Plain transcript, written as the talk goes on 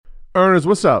Earners,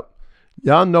 what's up?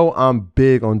 Y'all know I'm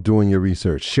big on doing your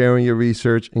research, sharing your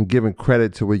research, and giving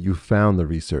credit to where you found the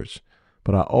research.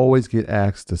 But I always get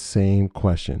asked the same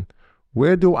question.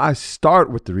 Where do I start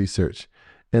with the research?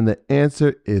 And the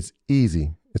answer is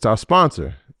easy. It's our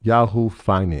sponsor, Yahoo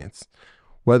Finance.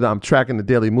 Whether I'm tracking the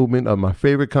daily movement of my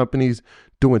favorite companies,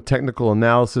 doing technical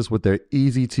analysis with their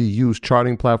easy-to-use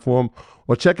charting platform,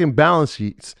 or checking balance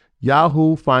sheets,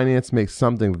 Yahoo Finance makes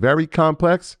something very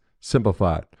complex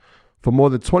simplified. For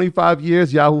more than 25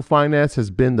 years, Yahoo Finance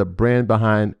has been the brand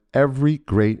behind every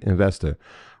great investor.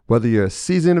 Whether you're a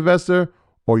seasoned investor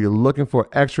or you're looking for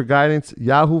extra guidance,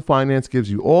 Yahoo Finance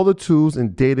gives you all the tools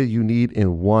and data you need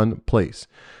in one place.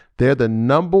 They're the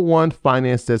 #1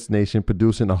 finance destination,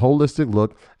 producing a holistic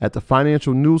look at the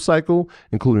financial news cycle,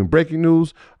 including breaking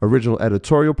news, original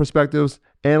editorial perspectives,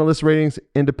 analyst ratings,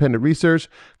 independent research,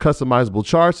 customizable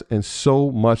charts, and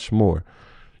so much more.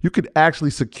 You could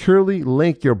actually securely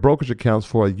link your brokerage accounts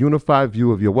for a unified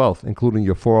view of your wealth, including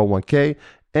your 401k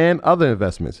and other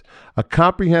investments. A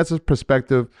comprehensive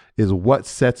perspective is what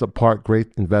sets apart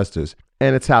great investors.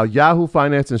 And it's how Yahoo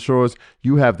Finance ensures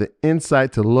you have the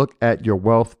insight to look at your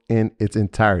wealth in its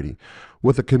entirety.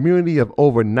 With a community of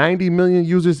over 90 million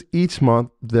users each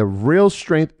month, the real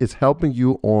strength is helping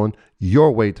you on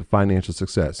your way to financial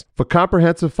success. For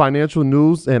comprehensive financial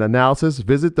news and analysis,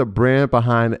 visit the brand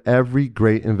behind every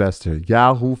great investor,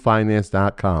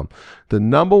 yahoofinance.com. The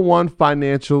 #1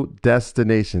 financial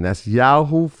destination. That's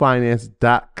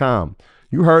yahoofinance.com.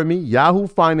 You heard me,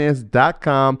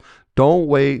 yahoofinance.com. Don't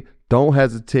wait. Don't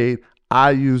hesitate.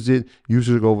 I use it. You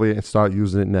should go over there and start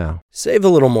using it now. Save a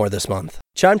little more this month.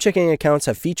 Chime checking accounts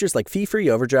have features like fee-free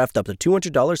overdraft up to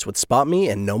 $200 with SpotMe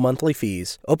and no monthly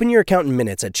fees. Open your account in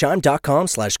minutes at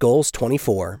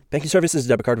chime.com/goals24. Banking services,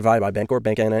 debit card provided by Bancorp,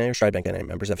 Bank NA, or Stride Bank NA.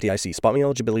 Members FDIC. SpotMe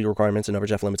eligibility requirements and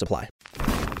overdraft limits apply.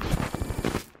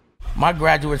 My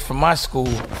graduates from my school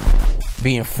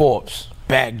being Forbes.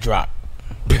 Bag drop.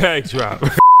 Bag drop.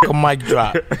 A mic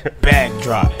drop. Bag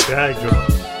drop. Bag drop.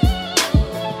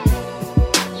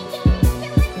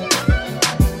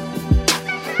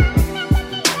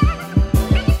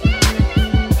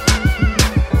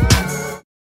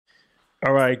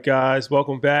 All right, guys,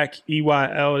 welcome back.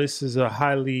 EYL, this is a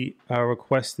highly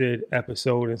requested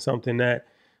episode and something that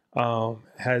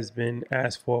has been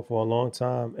asked for a long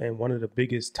time, and one of the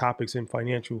biggest topics in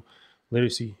financial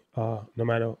literacy, no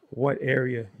matter what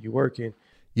area you work in.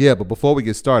 Yeah, but before we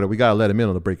get started, we got to let them in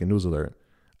on the breaking news alert.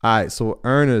 All right, so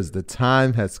earners, the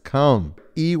time has come.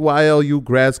 EYLU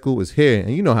Grad School is here,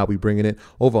 and you know how we bringing it.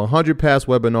 Over 100 past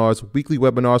webinars, weekly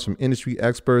webinars from industry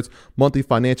experts, monthly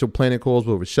financial planning calls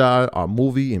with Rashad, our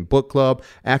movie and book club,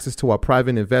 access to our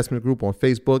private investment group on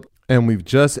Facebook, and we've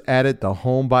just added the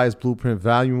Home Buyers Blueprint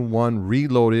Volume 1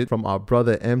 Reloaded from our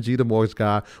brother MG the Mortgage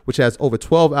Guy, which has over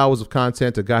 12 hours of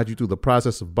content to guide you through the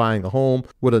process of buying a home,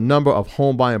 with a number of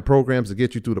home buying programs to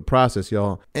get you through the process,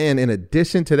 y'all. And in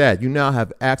addition to that, you now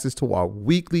have access to our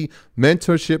weekly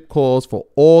mentorship calls for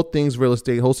all things real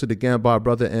estate, hosted again by our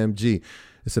brother MG.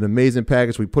 It's an amazing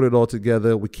package. We put it all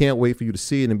together. We can't wait for you to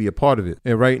see it and be a part of it.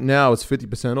 And right now, it's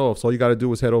 50% off. So all you got to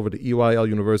do is head over to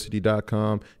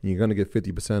EYLUniversity.com, and you're going to get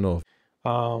 50% off.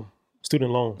 Student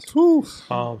loans.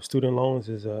 Student loans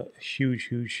is a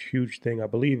huge thing. I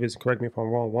believe it's, correct me if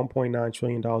I'm wrong, $1.9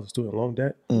 trillion of student loan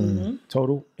debt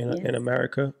total in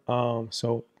America.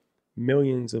 So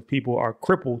millions of people are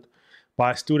crippled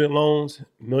by student loans.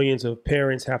 Millions of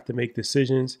parents have to make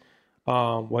decisions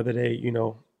whether they,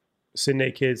 send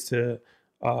their kids to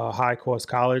high cost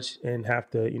college and have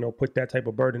to, put that type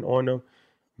of burden on them.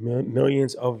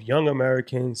 Millions of young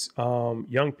Americans,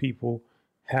 young people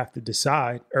have to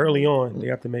decide early on. They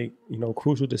have to make,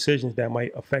 crucial decisions that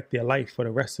might affect their life for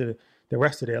the rest of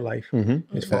their life.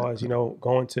 As far as,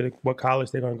 going to what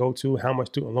college they're going to go to, how much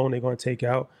student loan they're going to take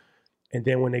out. And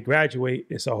then when they graduate,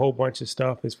 it's a whole bunch of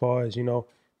stuff as far as,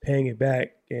 paying it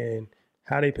back and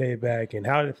how they pay it back and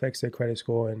how it affects their credit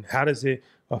score and how does it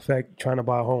affect trying to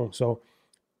buy a home. So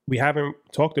we haven't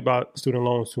talked about student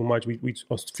loans too much. We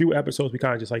a few episodes we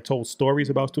kind of just like told stories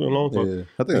about student loans. Yeah,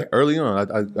 I think early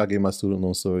on I gave my student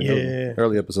loan story. Yeah,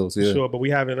 early episodes. Yeah, sure. But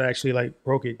we haven't actually like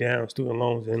broke it down, student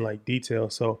loans in like detail.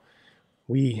 So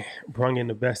we brung in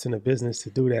the best in the business to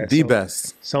do that. The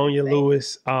best. Sonia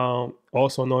Lewis,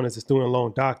 also known as the student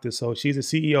loan doctor. So she's a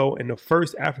CEO and the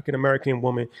first African American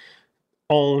woman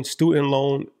owned student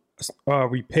loan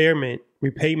repayment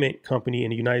company in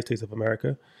the United States of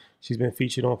America. She's been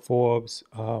featured on Forbes,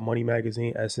 Money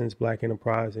Magazine, Essence, Black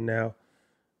Enterprise, and now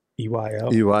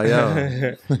EYL.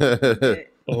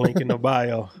 Link in the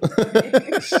bio.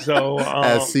 So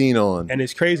as seen on. And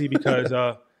it's crazy because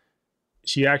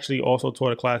she actually also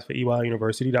taught a class for EY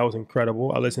University. That was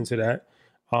incredible. I listened to that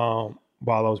while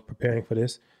I was preparing for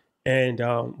this. And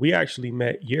we actually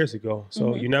met years ago.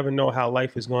 So you never know how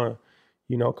life is going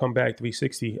to, come back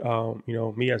 360.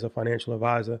 Me as a financial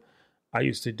advisor, I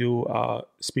used to do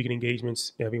speaking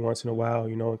engagements every once in a while,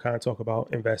 and kind of talk about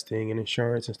investing and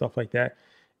insurance and stuff like that.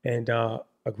 And a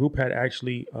group had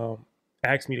actually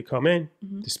asked me to come in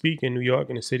to speak in New York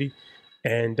in the city.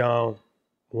 And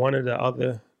one of the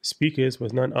other speakers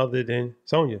was none other than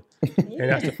Sonia. And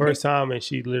that's the first time. And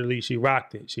she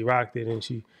rocked it. She rocked it. And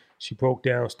she broke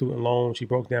down student loans. She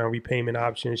broke down repayment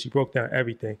options. She broke down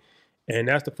everything. And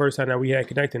that's the first time that we had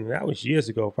connected. And that was years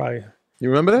ago, probably. You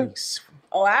remember that?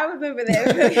 Oh, I remember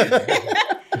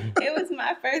that. It was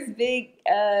my first big,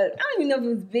 I don't even know if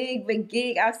it was big, but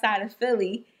gig outside of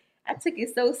Philly. I took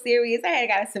it so serious. I had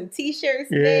got some T-shirts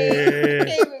made.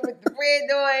 Came in with the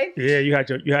brand on. Yeah, you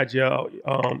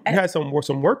had some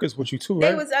workers with you too, right?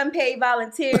 They was unpaid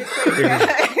volunteers.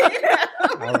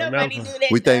 Nobody knew that.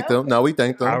 We thanked them. No, we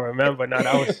thanked them. I remember. Now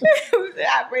that was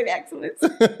operating excellence.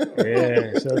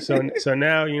 Yeah. So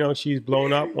now she's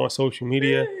blown up on social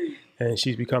media, and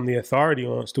she's become the authority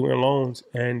on student loans.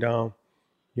 And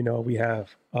we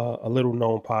have a little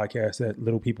known podcast that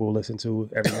little people listen to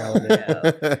every now and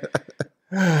then.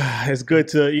 It's good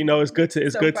to.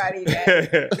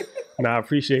 I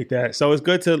appreciate that. So it's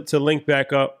good to link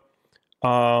back up.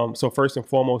 So first and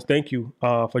foremost, thank you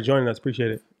for joining us.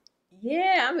 Appreciate it.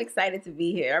 Yeah, I'm excited to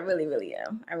be here. I really, really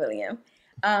am.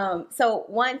 So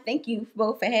one, thank you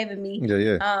both for having me.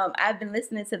 Yeah. I've been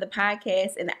listening to the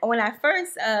podcast, and when I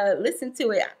first listened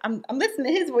to it, I'm listening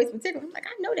to his voice particularly. I'm like,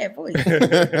 I know that voice,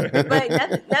 but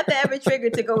nothing ever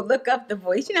triggered to go look up the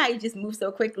voice. You know how you just move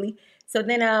so quickly. So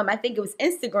then I think it was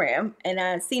Instagram, and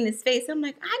I seen his face. I'm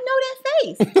like, I know that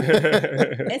face.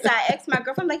 And so I asked my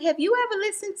girlfriend, I'm like, have you ever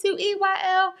listened to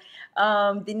EYL?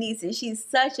 Denise, and she's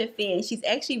such a fan. She's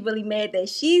actually really mad that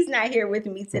she's not here with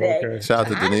me today. Okay. Shout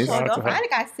out to Denise. I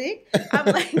got sick. I'm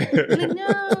like,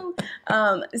 no.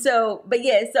 So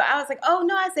I was like, oh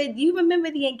no. I said, do you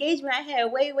remember the engagement I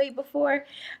had way before?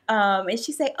 And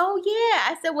she said, oh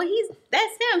yeah. I said, well,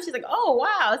 that's him. She's like, oh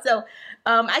wow. So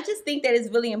I just think that it's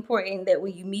really important that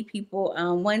when you meet people,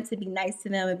 one, to be nice to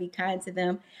them and be kind to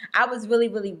them. I was really,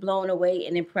 really blown away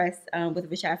and impressed with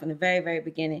Rashad from the very, very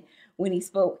beginning when he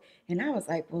spoke. And I was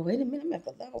like, well, wait a minute, I'm going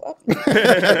to level up. And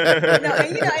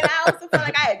I also felt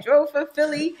like I had drove from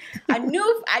Philly. I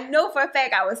know for a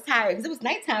fact I was tired because it was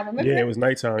nighttime, remember? Yeah, it was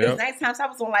nighttime. It was nighttime, so I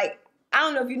was on like, I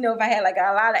don't know if I had like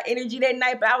a lot of energy that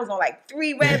night, but I was on like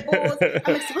 3 Red Bulls.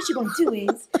 I'm like, so what you going to do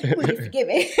is, you're going to get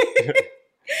forgiven.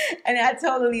 And I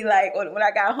totally when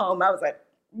I got home, I was like,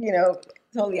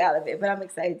 totally out of it. But I'm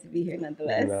excited to be here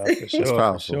nonetheless. No, for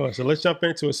sure, for sure. So let's jump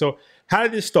into it. So how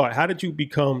did this start? How did you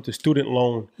become the student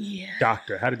loan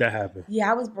doctor? How did that happen? Yeah,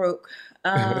 I was broke.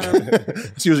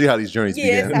 It's usually how these journeys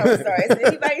begin. Yes, how it starts. If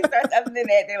anybody starts other than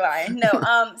that, they're lying.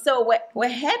 No. So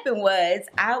what happened was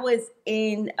I was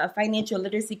in a financial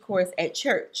literacy course at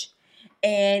church.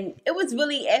 And it was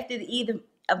really after the eve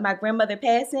of my grandmother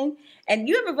passing. And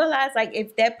you ever realize, like,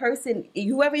 if that person,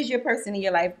 whoever is your person in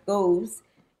your life goes,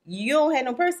 you don't have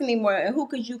no person anymore. And who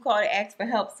could you call to ask for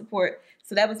help, support?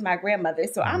 So that was my grandmother.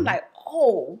 So I'm like,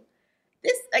 oh,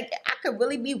 this, like, I could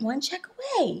really be one check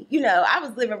away. I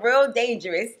was living real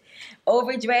dangerous,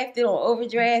 overdrafted on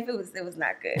overdraft. It was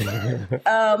not good.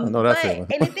 And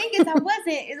the thing is,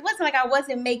 it wasn't like I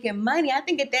wasn't making money. I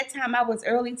think at that time I was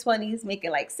early 20s,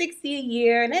 making like $60 a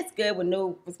year. And that's good with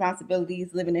no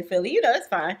responsibilities, living in Philly. That's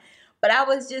fine. But I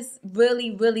was just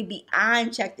really, really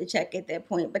beyond check to check at that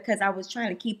point because I was trying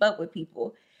to keep up with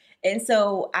people. And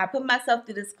so I put myself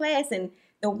through this class, and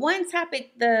the one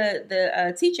topic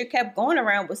the teacher kept going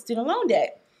around was student loan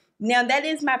debt. Now, that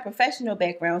is my professional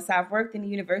background. So I've worked in the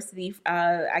university,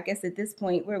 I guess at this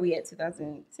point, where are we at,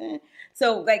 2010?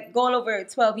 So like going over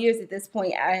 12 years at this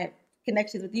point, I have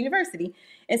connections with the university.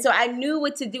 And so I knew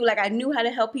what to do. Like, I knew how to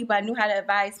help people. I knew how to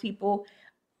advise people.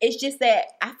 It's just that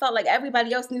I felt like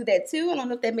everybody else knew that too. I don't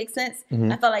know if that makes sense.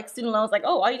 I felt like student loans, like,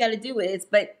 oh, all you got to do is,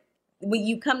 but when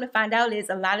you come to find out is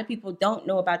a lot of people don't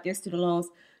know about their student loans,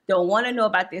 don't want to know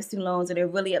about their student loans, or they're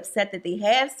really upset that they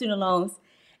have student loans.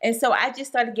 And so I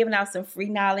just started giving out some free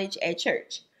knowledge at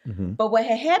church. But what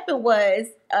had happened was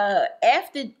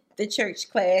after the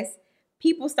church class,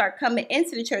 people start coming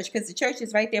into the church because the church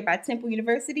is right there by Temple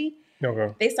University.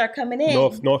 Okay. They start coming in.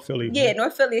 North Philly. Yeah,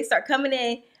 North Philly. They start coming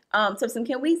in. So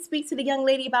can we speak to the young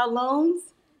lady about loans?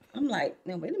 I'm like,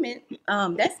 no, wait a minute.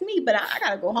 That's me, but I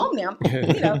gotta go home now.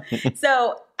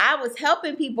 So I was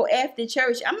helping people after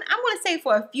church. I'm gonna say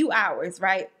for a few hours,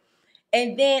 right?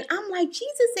 And then I'm like,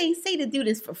 Jesus ain't say to do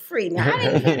this for free. Now, I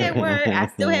didn't hear that word. I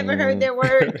still haven't heard that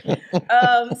word.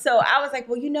 So I was like,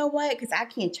 well, you know what? Because I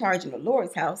can't charge in the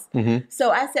Lord's house.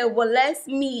 So I said, well, let's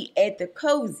meet at the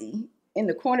Cozy in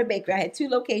the Corner Bakery. I had 2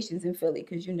 locations in Philly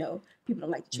because, people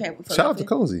don't like to travel. Shout out to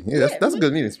Cozy. Yeah, that's a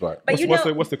good meeting spot. But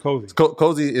what's the Cozy?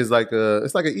 Cozy is like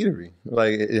it's like an eatery.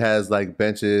 Like it has like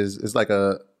benches. It's like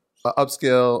a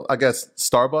upscale, I guess,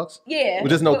 Starbucks. Yeah,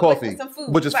 with just no coffee, with some food,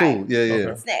 but just food. Yeah,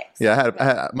 okay. Snacks. Yeah,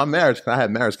 I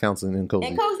had marriage counseling in Cozy.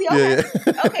 In Cozy, okay.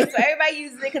 Yeah. Okay, so everybody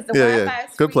uses it because the Wi-Fi is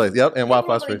free. Good place. Yep, and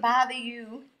Wi-Fi's free. Bother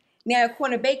you. Now, at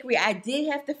Corner Bakery, I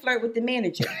did have to flirt with the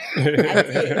manager. I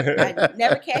did. I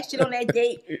never cashed it on that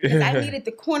date because I needed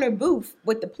the corner booth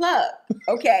with the plug.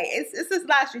 Okay, it's a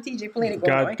lot of strategic planning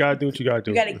going on. Gotta do what you gotta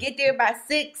do. You gotta get there by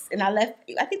 6, and I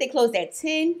think they closed at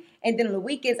 10, and then on the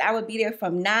weekends I would be there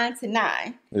from 9 to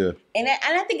 9. Yeah. And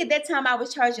I think at that time I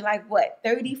was charging like what,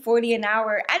 30, 40 an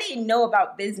hour. I didn't know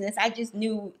about business. I just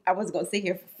knew I wasn't gonna sit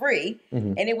here for free,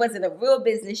 and it wasn't a real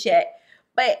business yet.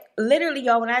 But literally,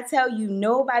 y'all, when I tell you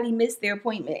nobody missed their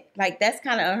appointment, like that's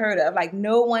kind of unheard of. Like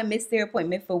no one missed their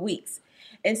appointment for weeks.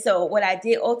 And so what I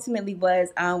did ultimately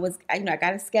was I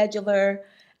got a scheduler.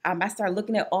 I started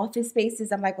looking at office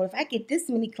spaces. I'm like, well, if I get this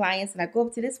many clients and I go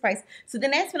up to this price. So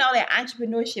then that's when all that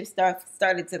entrepreneurship stuff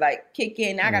started to like kick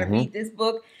in. Now I got to read this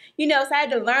book, so I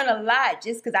had to learn a lot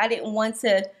just because I didn't want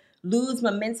to lose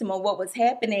momentum on what was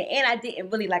happening. And I didn't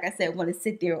really, like I said, want to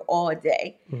sit there all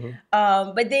day.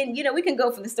 But then, we can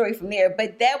go from the story from there.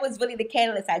 But that was really the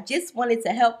catalyst. I just wanted to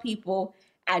help people.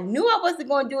 I knew I wasn't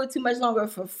going to do it too much longer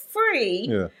for free.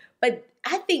 Yeah. But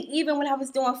I think even when I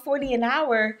was doing 40 an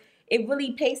hour, it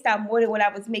really paced out more than what I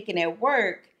was making at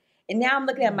work. And now I'm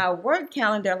looking at my work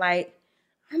calendar like,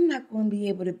 I'm not going to be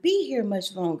able to be here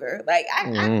much longer. Like,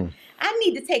 I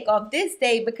need to take off this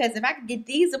day because if I could get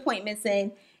these appointments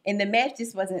in, and the math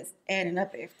just wasn't adding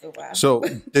up after a while. So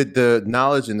did the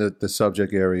knowledge in the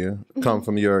subject area come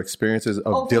from your experiences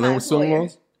of dealing with student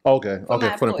loans? Okay. For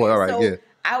the employer. All right, so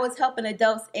I was helping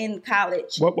adults in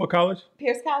college. What college?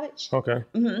 Pierce College. Okay.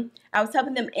 I was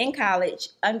helping them in college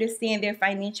understand their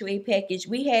financial aid package.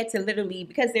 We had to literally,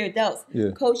 because they're adults,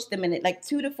 coach them in it. Like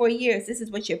 2 to 4 years, this is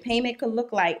what your payment could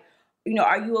look like.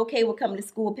 Are you okay with coming to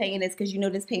school paying this because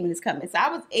this payment is coming? So I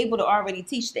was able to already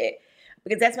teach that.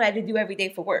 Because that's what I had to do every day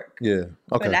for work. Yeah.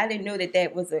 Okay. But I didn't know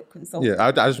that was a consultant. Yeah.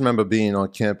 I just remember being on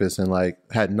campus and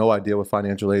had no idea what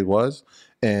financial aid was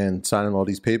and signing all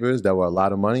these papers that were a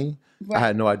lot of money. Right. I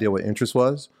had no idea what interest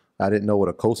was. I didn't know what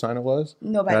a cosigner was.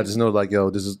 Nobody. And I just know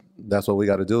that's what we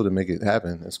got to do to make it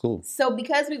happen in school. So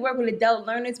because we work with adult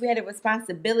learners, we had a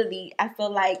responsibility.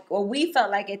 We felt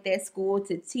like at that school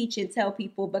to teach and tell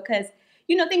people because,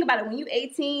 think about it. When you're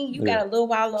 18, you got a little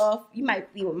while off. You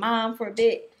might be with mom for a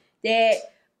bit. Dad,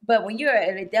 but when you're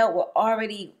an adult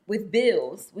with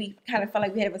bills, we kind of felt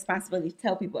like we had a responsibility to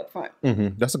tell people up front.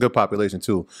 That's a good population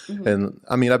too. And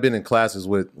I mean, I've been in classes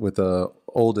with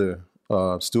older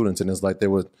students, and it's like they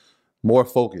were more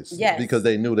focused because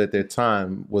they knew that their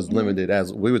time was limited.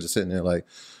 As we were just sitting there like,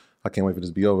 I can't wait for this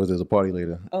to be over. There's a party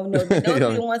later. Oh no, those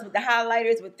are the ones with the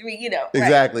highlighters with 3,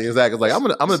 Exactly. It's like I'm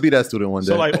gonna be that student one day.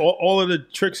 So like all of the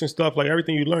tricks and stuff, like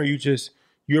everything you learn,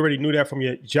 you already knew that from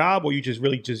your job, or you just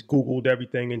really just Googled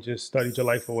everything and just studied your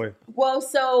life away? Well,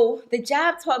 so the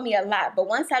job taught me a lot, but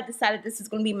once I decided this is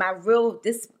going to be my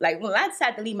when I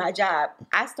decided to leave my job,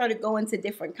 I started going to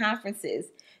different conferences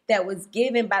that was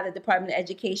given by the Department of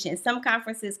Education. Some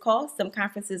conferences cost, some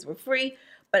conferences were free,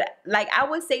 but I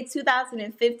would say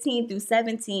 2015 through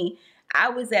 17, I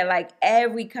was at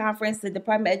every conference the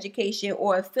Department of Education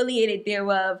or affiliated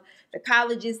thereof, the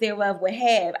colleges thereof would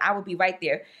have. I would be right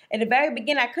there. In the very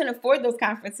beginning, I couldn't afford those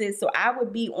conferences, so I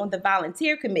would be on the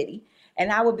volunteer committee, and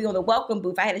I would be on the welcome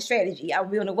booth. I had a strategy. I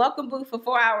would be on the welcome booth for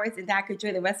 4 hours, and then I could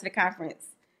join the rest of the conference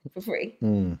for free.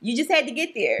 You just had to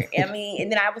get there. And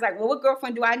then I was like, well, what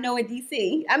girlfriend do I know in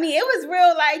D.C.? I mean, it was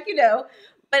real,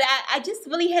 but I just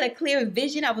really had a clear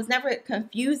vision. I was never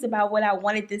confused about what I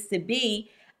wanted this to be.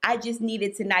 I just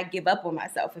needed to not give up on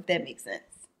myself, if that makes sense.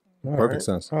 Perfect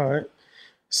sense. All right.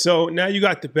 So now you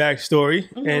got the backstory,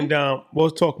 and we'll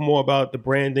talk more about the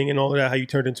branding and all of that, how you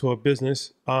turned into a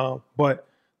business. But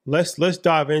let's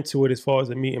dive into it as far as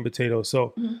the meat and potatoes.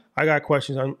 So I got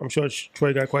questions. I'm sure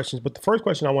Troy got questions. But the first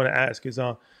question I want to ask is,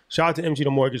 shout out to MG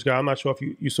the Mortgage Guy. I'm not sure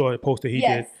if you saw the post that he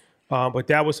did. But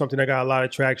that was something that got a lot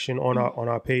of traction on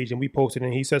our page, and we posted,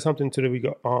 and he said something to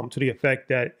the effect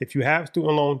that if you have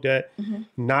student loan debt,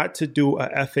 not to do a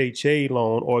FHA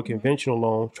loan or a conventional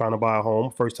loan trying to buy a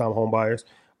home, first time home buyers,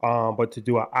 but to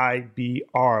do an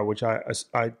IBR, which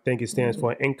I think it stands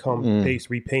for income-based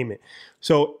repayment.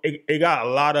 So it got a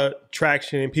lot of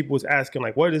traction, and people was asking,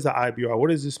 like, what is an IBR? What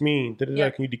does this mean?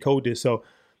 Can you decode this? So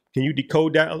can you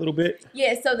decode that a little bit?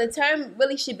 Yeah, so the term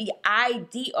really should be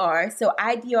IDR. So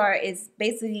IDR is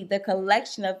basically the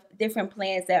collection of different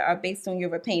plans that are based on your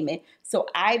repayment. So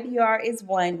IBR is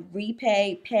one,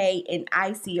 repay, pay, and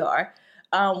ICR.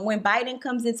 When Biden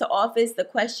comes into office, the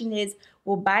question is,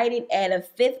 will Biden add a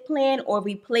fifth plan or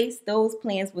replace those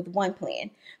plans with one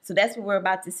plan? So that's what we're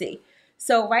about to see.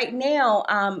 So right now,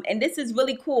 and this is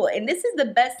really cool, and this is the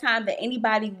best time that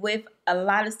anybody with a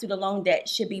lot of student loan debt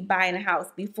should be buying a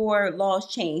house before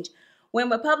laws change.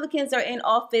 When Republicans are in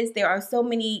office, there are so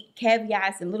many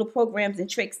caveats and little programs and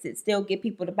tricks that still get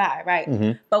people to buy,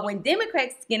 right? But when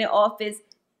Democrats get in office,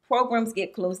 programs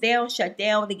get closed down, shut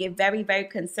down. They get very, very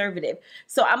conservative.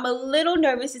 So I'm a little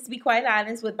nervous, just to be quite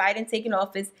honest, with Biden taking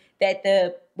office,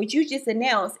 that what you just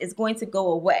announced is going to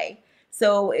go away.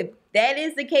 So if that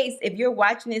is the case, if you're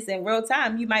watching this in real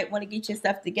time, you might want to get your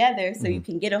stuff together so you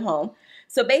can get a home.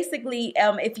 So basically,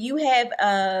 if you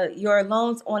have your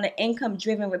loans on an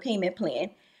income-driven repayment plan,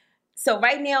 so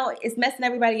right now it's messing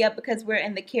everybody up because we're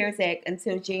in the CARES Act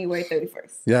until January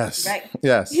 31st. Yes. Right?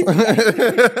 Yes.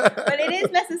 But it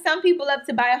is messing some people up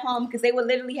to buy a home because they will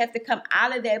literally have to come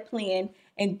out of that plan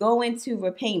and go into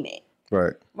repayment.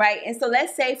 Right. Right. And so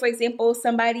let's say, for example,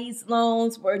 somebody's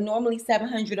loans were normally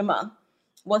 $700 a month.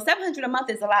 Well, $700 a month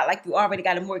is a lot, like you already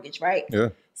got a mortgage, right? Yeah.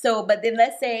 So, but then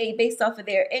let's say based off of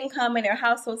their income and their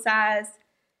household size,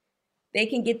 they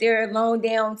can get their loan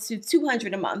down to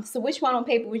 $200 a month. So which one on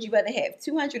paper would you rather have,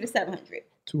 200 or 700?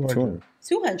 200.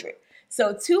 200.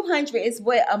 So 200 is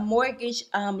what a mortgage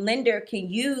lender can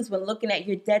use when looking at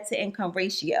your debt to income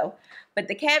ratio. But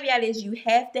the caveat is you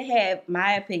have to have,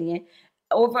 my opinion,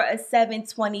 over a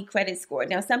 720 credit score.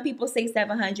 Now, some people say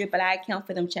 700, but I account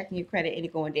for them checking your credit and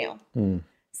it going down.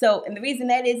 So, and the reason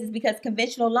that is because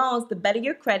conventional loans, the better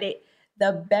your credit,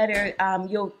 the better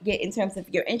you'll get in terms of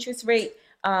your interest rate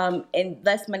and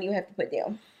less money you have to put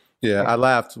down. Yeah, I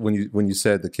laughed when you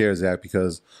said the CARES Act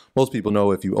because most people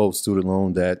know if you owe student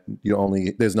loan that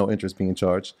there's no interest being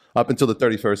charged up until the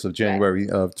 31st of January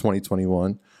of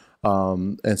 2021.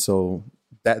 And so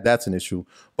that's an issue.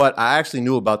 But I actually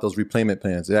knew about those repayment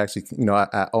plans. It actually,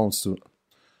 I own student.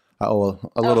 I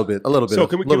owe a little bit. So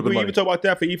can we even talk about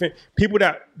that for even people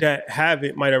that have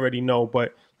it might already know,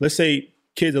 but let's say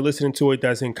kids are listening to it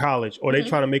that's in college or they're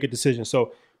trying to make a decision.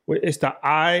 So it's the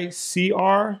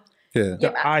ICR. Yeah.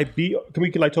 The IB. Can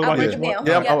we talk about this one?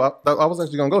 Yeah, I was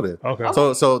actually gonna go there. Okay.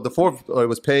 So the fourth it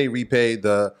was pay, repay,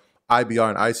 the IBR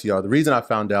and ICR. The reason I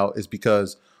found out is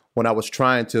because when I was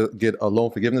trying to get a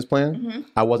loan forgiveness plan,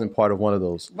 I wasn't part of one of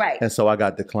those. Right. And so I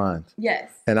got declined.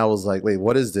 Yes. And I was like, wait,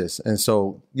 what is this? And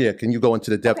so, can you go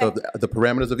into the depth of the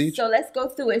parameters of each? So let's go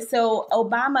through it. So the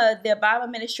Obama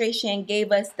administration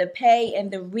gave us the pay and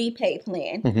the repay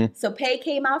plan. So pay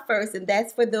came out first, and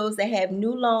that's for those that have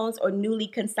new loans or newly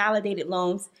consolidated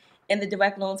loans in the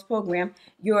direct loans program.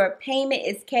 Your payment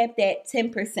is capped at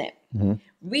 10%.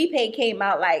 Repay came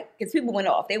out because people went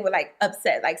off. They were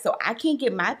upset. So I can't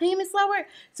get my payments lower.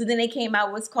 So then they came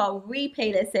out what's called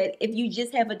repay that said if you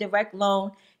just have a direct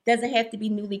loan, doesn't have to be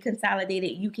newly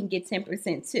consolidated, you can get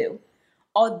 10% too.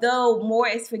 Although more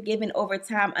is forgiven over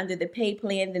time under the pay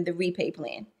plan than the repay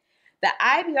plan. The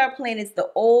IBR plan is the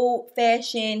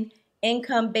old-fashioned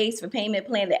income-based repayment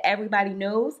plan that everybody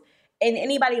knows. And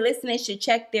anybody listening should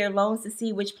check their loans to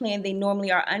see which plan they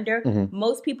normally are under.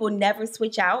 Most people never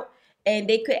switch out. And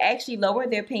they could actually lower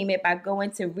their payment by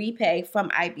going to repay from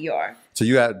IBR.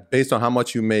 So based on how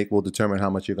much you make will determine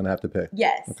how much you're going to have to pay.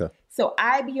 Yes. Okay. So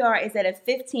IBR is at a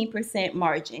 15%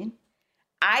 margin.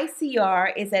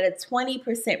 ICR is at a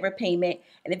 20% repayment.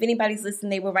 And if anybody's listening,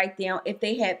 they will write down if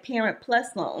they have Parent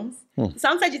Plus loans.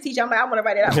 Sometimes I just teach, I'm like, I want to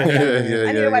write it out. I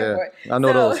need to write for it. I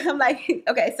know those. I'm like,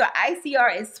 okay, so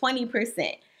ICR is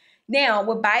 20%. Now,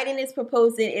 what Biden is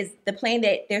proposing is the plan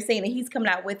that they're saying that he's coming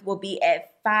out with will be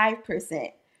at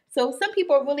 5%. So some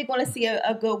people are really going to see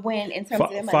a good win in terms of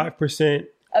their money. 5%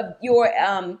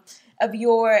 of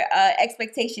your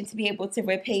expectation to be able to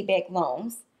repay back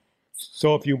loans.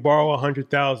 So if you borrow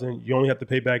 $100,000, you only have to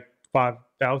pay back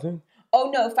 $5,000? Oh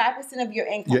no, 5% of your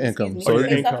income. Your income. So your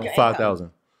income. $5,000.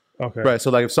 Okay. Right.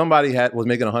 So if somebody was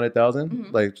making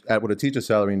 $100,000, with a teacher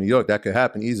salary in New York, that could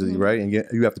happen easily, right? And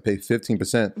you have to pay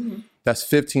 15%. That's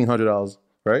 $1,500,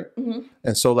 right?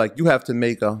 And so you have to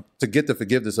make to get the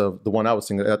forgiveness of the one I was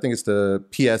thinking. I think it's the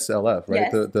PSLF, right?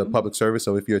 Yes. The public service.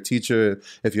 So if you're a teacher,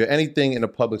 if you're anything in a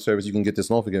public service, you can get this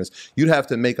loan forgiveness. You'd have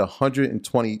to make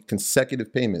 120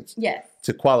 consecutive payments. Yes.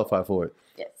 To qualify for it.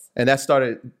 Yes. And that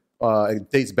started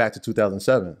it dates back to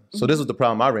 2007. So this was the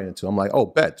problem I ran into. I'm like, oh,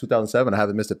 bet 2007, I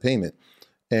haven't missed a payment.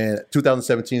 And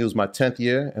 2017, it was my 10th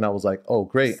year. And I was like, oh,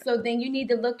 great. So then you need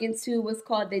to look into what's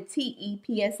called the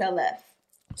TEPSLF.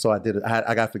 So I did it.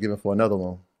 I got forgiven for another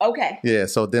loan. Okay. Yeah.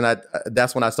 So then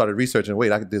that's when I started researching,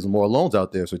 wait, there's more loans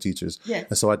out there for teachers. Yes.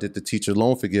 And so I did the teacher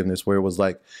loan forgiveness, where it was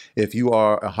like, if you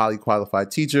are a highly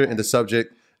qualified teacher in the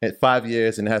subject at 5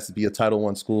 years and it has to be a Title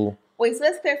I school. Wait, so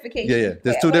that's clarification. Yeah.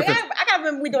 There's two different. I gotta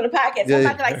remember we doing a podcast. Yeah, So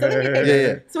I'm like, so let me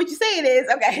Yeah. So what you're saying is,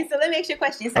 okay, so let me ask you a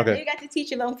question. So Okay. you got the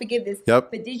teacher loan forgiveness.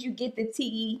 Yep. But did you get the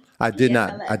TE? I did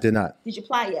not. Did you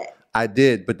apply yet? I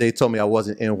did, but they told me I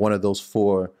wasn't in one of those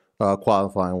 4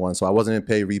 qualifying ones. So I wasn't in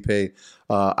pay, repay,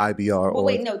 IBR. Well,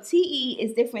 wait, no, TE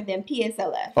is different than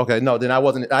PSLF. Okay, no, then I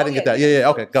didn't get that. Yeah,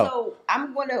 okay, go. So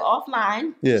I'm going to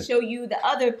offline Yeah. show you the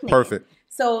other plan. Perfect.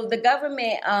 So the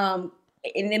government,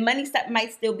 and the money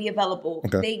might still be available.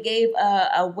 Okay. They gave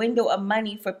a window of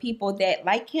money for people that,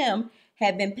 like him,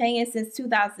 have been paying since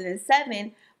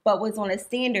 2007, but was on a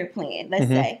standard plan, let's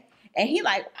say. And he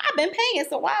like, I've been paying,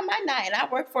 so why am I not? And I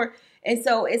work for, and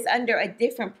so it's under a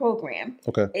different program.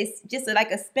 Okay. It's just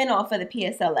like a spinoff of the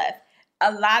PSLF.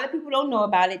 A lot of people don't know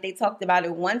about it. They talked about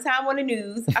it one time on the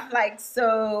news. I'm like,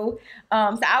 so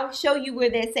I'll show you where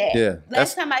that's at. Yeah,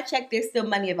 Last time I checked, there's still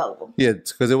money available. Yeah,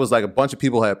 because it was like a bunch of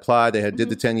people had applied. They had did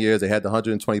the 10 years. They had the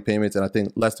 120 payments. And I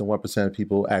think less than 1% of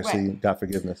people actually got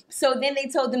forgiveness. So then they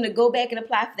told them to go back and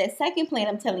apply for that second plan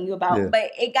I'm telling you about. Yeah.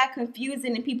 But it got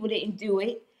confusing and people didn't do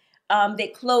it. They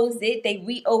closed it. They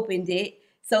reopened it.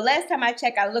 So last time I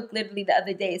checked, I looked literally the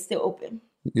other day, it's still open.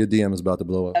 Your DM is about to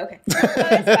blow up. Okay. No,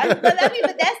 that's fine.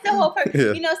 But that's the whole purpose.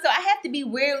 Yeah. You know, so I have to be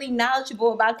really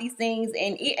knowledgeable about these things.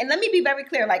 And let me be very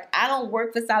clear. Like, I don't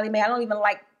work for Sallie Mae. I don't even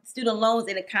like student loans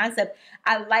in a concept.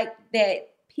 I like that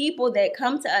people that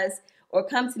come to us or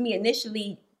come to me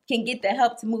initially can get the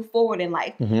help to move forward in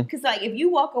life. Because, like, if you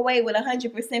walk away with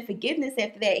 100% forgiveness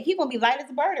after that, you're going to be light as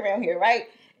a bird around here, right?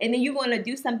 And then you're going to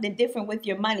do something different with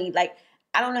your money. Like,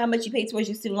 I don't know how much you pay towards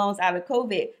your student loans out of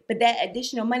COVID, but that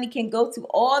additional money can go to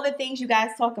all the things you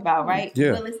guys talk about, right? Yeah.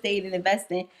 Real estate and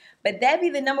investing. But that'd be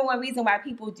the number one reason why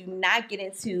people do not get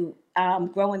into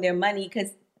growing their money,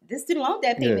 because the student loan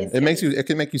debt payments. It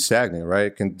can make you stagnant, right?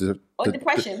 It can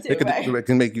depression too, right? It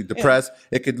can make you depressed.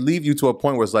 Yeah. It could leave you to a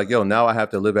point where it's like, yo, now I have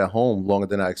to live at home longer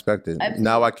than I expected. Absolutely.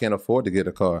 Now I can't afford to get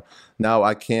a car. Now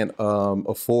I can't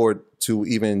afford to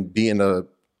even be in a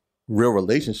real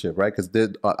relationship, right? Because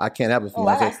I can't have a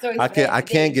fiance. I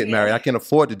can't get married. I can't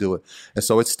afford to do it, and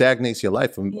so it stagnates your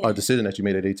life from a decision that you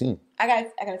made at 18. I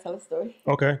gotta tell a story.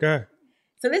 Okay, go ahead.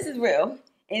 So this is real,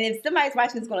 and if somebody's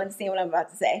watching, is going to understand what I'm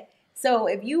about to say. So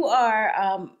if you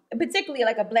are, particularly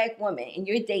like a Black woman, and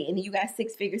you're dating, and you got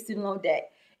 6-figure student loan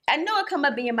debt, I know it come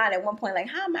up in your mind at one point, like,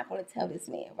 how am I going to tell this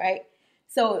man, right?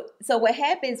 So what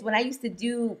happens when I used to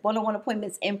do one-on-one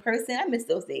appointments in person? I miss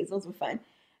those days; those were fun.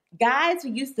 Guys who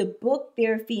used to book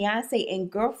their fiance and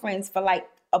girlfriends for like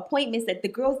appointments that the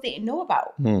girls didn't know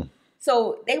about.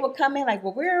 So they would come in like,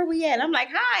 well, where are we at? And I'm like,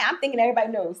 hi. I'm thinking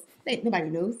everybody knows. Nobody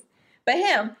knows but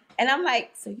him. And I'm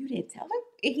like, so you didn't tell her?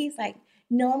 And he's like,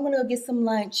 no, I'm going to go get some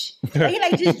lunch. And he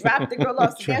like just dropped the girl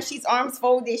off. So now she's arms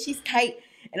folded. She's tight.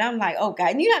 And I'm like, oh,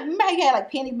 God. And remember how you had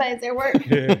like panty buttons at work?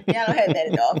 Yeah, I don't have that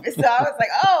in the office. So I was like,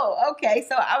 oh, okay.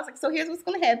 So I was like, so here's what's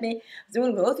going to happen. So we're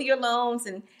going to go through your loans.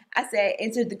 And I said,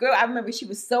 and to the girl, I remember she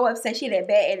was so upset. She had that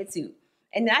bad attitude.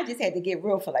 And then I just had to get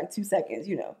real for like 2 seconds,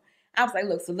 you know. I was like,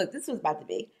 look, this was about to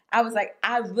be. I was like,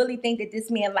 I really think that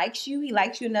this man likes you. He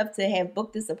likes you enough to have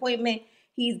booked this appointment.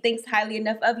 He thinks highly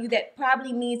enough of you. That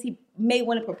probably means he may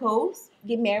want to propose,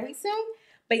 get married soon.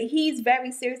 But he's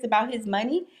very serious about his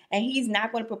money. And he's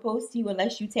not going to propose to you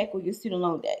unless you tackle your student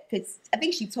loan debt. Because I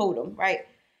think she told him, right?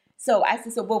 So I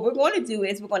said, so what we're going to do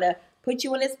is we're going to put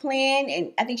you on this plan.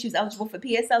 And I think she was eligible for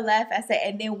PSLF. I said,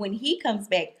 and then when he comes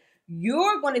back,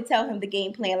 you're going to tell him the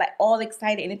game plan, like all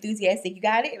excited and enthusiastic. You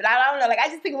got it? But I don't know. Like, I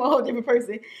just picked him a whole different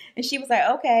person. And she was like,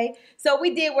 okay. So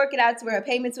we did work it out to where her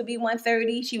payments would be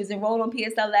 $130. She was enrolled on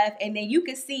PSLF. And then you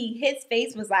could see his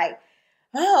face was like,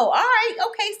 oh, all right.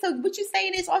 Okay. So what you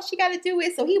saying is all she got to do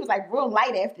is, so he was like real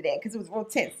light after that because it was real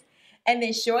tense. And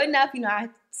then sure enough, you know, I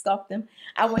stalked him.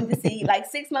 I wanted to see like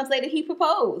 6 months later, he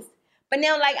proposed. But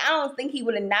now, like, I don't think he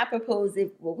would have not proposed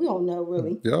if, well, we don't know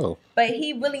really. Yo. But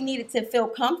he really needed to feel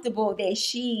comfortable that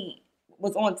she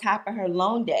was on top of her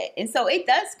loan debt. And so it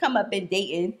does come up in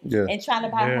dating and trying to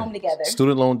buy a home together.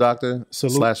 Student loan doctor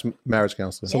 / marriage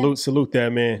counselor. Salute that,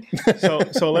 man.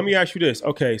 So let me ask you this.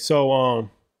 Okay, so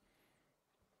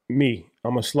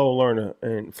I'm a slow learner.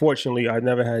 And fortunately, I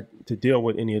never had to deal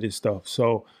with any of this stuff.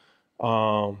 So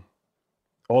all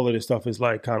of this stuff is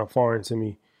like kind of foreign to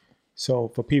me. So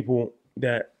for people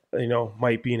that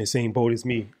might be in the same boat as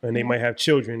me, and they might have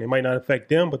children. It might not affect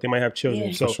them, but they might have children.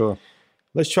 Yeah. So For sure.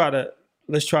 let's try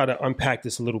to unpack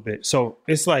this a little bit. So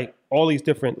it's like all these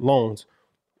different loans.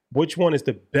 Which one is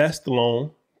the best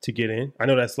loan to get in? I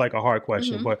know that's like a hard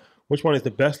question, but which one is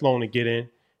the best loan to get in?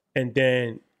 And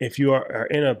then if you are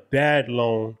in a bad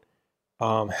loan,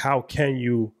 how can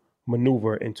you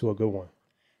maneuver into a good one?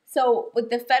 So with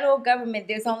the federal government,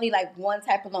 there's only like one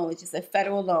type of loan. It's just a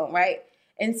federal loan, right?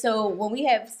 And so when we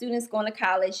have students going to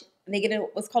college, they get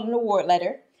what's called an award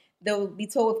letter. They'll be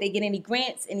told if they get any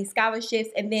grants, any scholarships,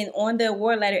 and then on the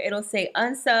award letter, it'll say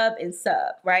unsub and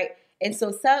sub, right? And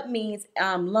so sub means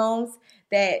loans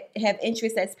that have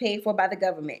interest that's paid for by the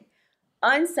government.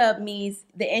 Unsub means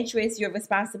the interest you're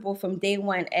responsible from day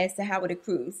one as to how it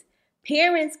accrues.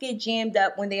 Parents get jammed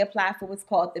up when they apply for what's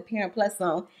called the Parent Plus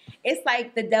loan. It's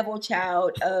like the devil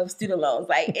child of student loans.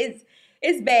 Like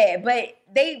it's bad, but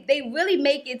they really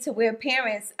make it to where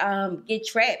parents get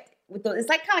trapped with those. It's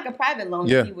like kind of like a private loan,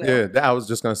 if you will. Yeah. I was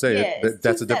just gonna say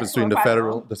that's the difference between the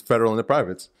federal and the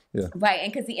privates. Yeah. Right,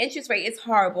 and because the interest rate is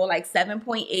horrible, like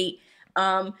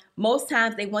 7.8. Most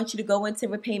times they want you to go into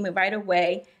repayment right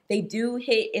away. They do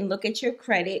hit and look at your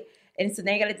credit. And so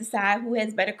they got to decide who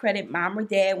has better credit, mom or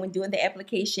dad, when doing the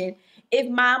application. If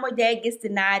mom or dad gets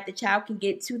denied, the child can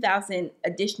get $2,000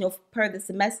 additional per the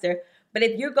semester. But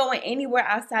if you're going anywhere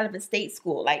outside of a state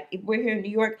school, like if we're here in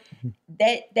New York,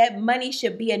 that money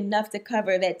should be enough to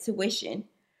cover that tuition.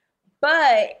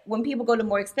 But when people go to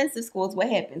more expensive schools, what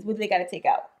happens? What do they got to take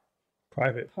out?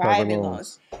 Private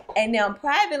loans. And now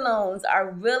private loans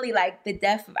are really like the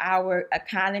death of our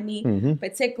economy,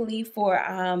 particularly for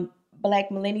Black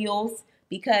millennials,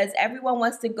 because everyone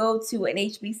wants to go to an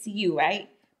HBCU, right?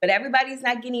 But everybody's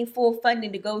not getting full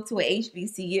funding to go to an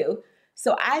HBCU.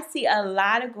 So I see a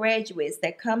lot of graduates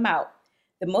that come out.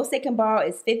 The most they can borrow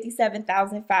is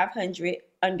 $57,500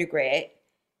 undergrad.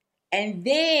 And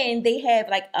then they have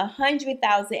like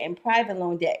 $100,000 in private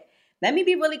loan debt. Let me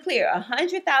be really clear.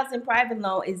 $100,000 private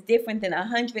loan is different than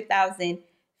 $100,000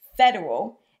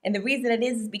 federal. And the reason it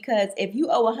is because if you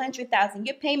owe $100,000,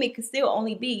 your payment could still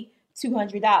only be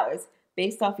 $200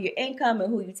 based off of your income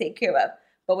and who you take care of.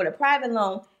 But with a private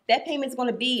loan, that payment's going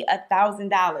to be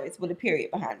 $1,000 with a period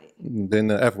behind it. Then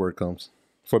the F word comes.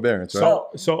 Forbearance, right?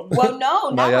 Well, no,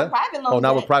 not with private loans. Oh,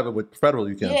 not with private. With federal,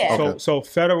 you can. Yeah. Okay. So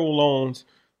federal loans,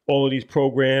 all of these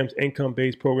programs,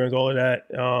 income-based programs, all of that.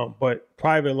 But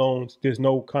private loans, there's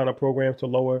no kind of program to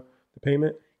lower the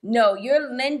payment? No,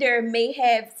 your lender may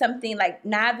have something like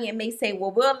Navient may say,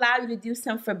 well, we'll allow you to do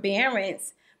some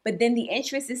forbearance, but then the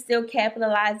interest is still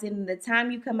capitalized, and the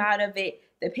time you come out of it,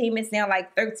 the payment's now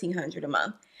like $1,300 a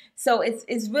month. So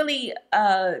it's really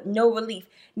no relief.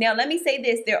 Now, let me say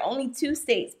this. There are only two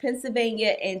states,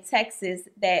 Pennsylvania and Texas,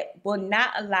 that will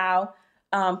not allow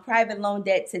private loan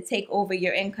debt to take over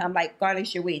your income, like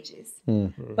garnish your wages.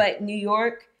 Mm-hmm. But New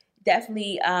York,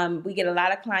 definitely, we get a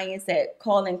lot of clients that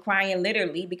call and crying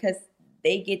literally because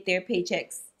they get their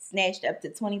paychecks snatched up to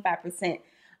 25%.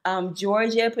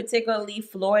 Georgia, particularly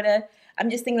Florida. I'm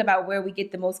just thinking about where we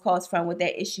get the most calls from with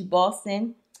that issue.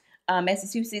 Boston,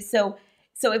 Massachusetts.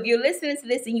 So if you're listening to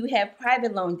this and you have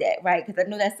private loan debt, right? Because I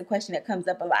know that's the question that comes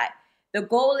up a lot. The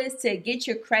goal is to get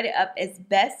your credit up as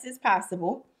best as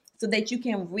possible so that you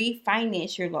can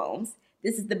refinance your loans.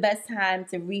 This is the best time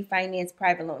to refinance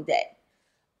private loan debt.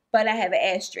 But I have an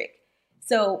asterisk.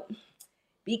 So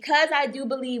because I do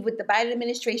believe with the Biden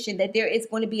administration that there is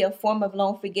going to be a form of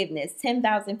loan forgiveness, $10,000,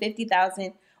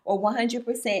 $50,000, or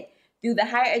 100%, through the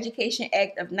Higher Education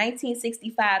Act of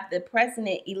 1965, the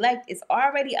president-elect is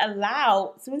already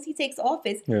allowed, as soon as he takes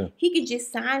office, he can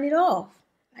just sign it off,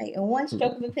 like in one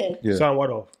stroke of a pen. Yeah. Sign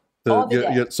what off?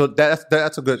 So that's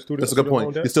a good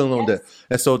point. You're still in loan debt.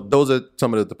 And so those are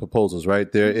some of the proposals,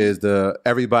 right? There is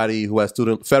everybody who has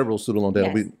federal student loan debt.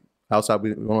 Yes.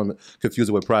 We don't want to confuse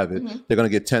it with private. Mm-hmm. They're going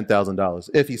to get $10,000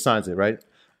 if he signs it, right?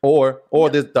 Or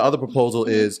the other proposal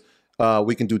is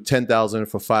we can do $10,000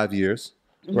 for 5 years.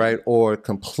 Mm-hmm. Right, or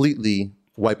completely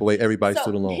wipe away everybody's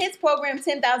student loan. His program,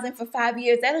 $10,000 for 5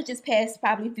 years, that'll just pass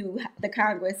probably through the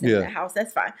Congress and the House.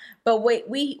 That's fine. But what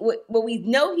we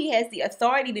know he has the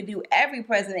authority to do, every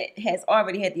president has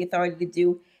already had the authority to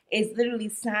do, is literally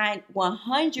sign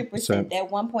 100% that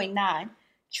 $1.9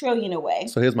 trillion away.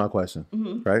 So here's my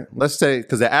question, right? Let's say,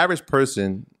 because the average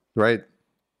person, right,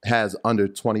 has under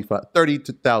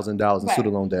 $30,000 in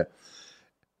student loan debt.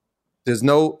 There's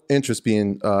no interest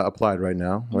being applied right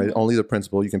now, right? Mm-hmm. Only the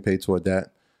principal you can pay toward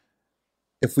that.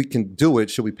 If we can do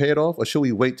it, should we pay it off or should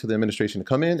we wait till the administration to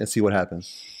come in and see what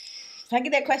happens? I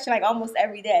get that question like almost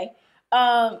every day.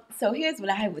 So here's what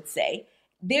I would say.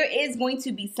 there is going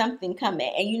to be something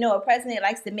coming. And a president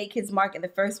likes to make his mark in the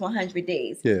first 100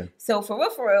 days. Yeah. So for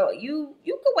real, you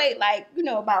could wait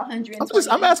about 100.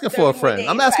 I'm asking for a friend.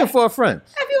 I'm asking for a friend.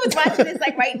 If you was watching this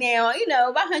right now,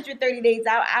 about 130 days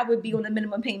out, I would be on a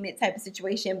minimum payment type of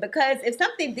situation, because if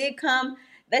something did come,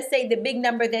 let's say the big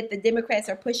number that the Democrats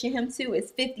are pushing him to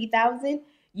is 50,000.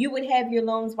 You would have your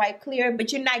loans wiped clear,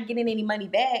 but you're not getting any money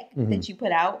back that you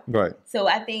put out. Right. So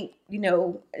I think,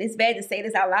 it's bad to say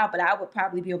this out loud, but I would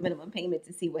probably be on minimum payment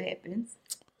to see what happens.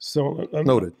 So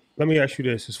Noted. Let me ask you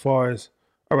this: as far as,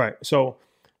 all right, so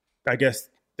I guess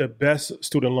the best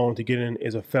student loan to get in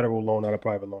is a federal loan, not a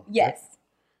private loan. Yes. Right?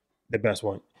 The best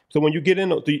one. So when you get in,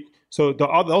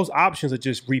 those options are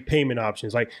just repayment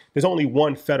options. Like, there's only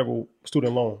one federal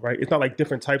student loan, right? It's not like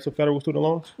different types of federal student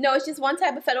loans. No, it's just one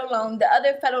type of federal loan. The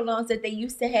other federal loans that they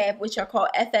used to have, which are called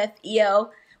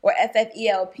FFEL or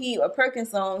FFELP or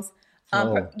Perkins loans.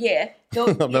 Those, I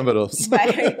remember those.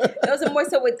 Right. Those are more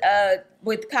so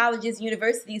with colleges,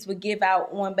 universities would give out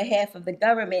on behalf of the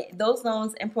government. Those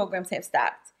loans and programs have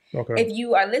stopped. Okay. If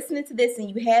you are listening to this and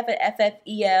you have an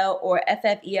FFEL or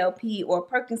FFELP or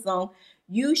Perkins loan,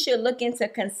 you should look into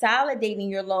consolidating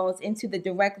your loans into the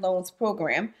direct loans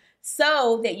program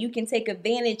so that you can take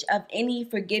advantage of any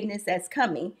forgiveness that's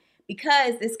coming,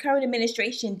 because this current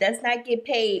administration does not get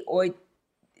paid, or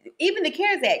even the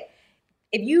CARES Act.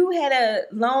 If you had a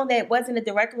loan that wasn't a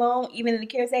direct loan, even in the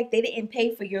CARES Act, they didn't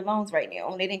pay for your loans right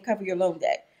now. They didn't cover your loan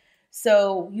debt.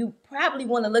 So you probably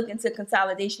want to look into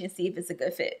consolidation and see if it's a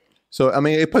good fit. So, I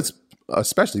mean, it puts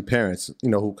especially parents,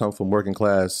 who come from working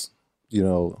class,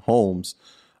 homes,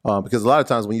 because a lot of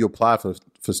times when you apply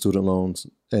for student loans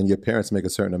and your parents make a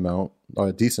certain amount or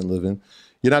a decent living,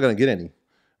 you're not going to get any,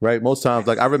 right? Most times,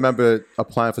 like I remember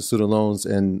applying for student loans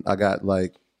and I got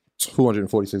like $246.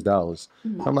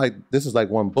 Mm-hmm. I'm like, this is like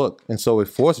one book. And so it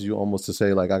forces you almost to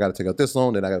say, like, I got to take out this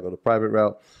loan, then I got to go the private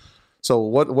route. So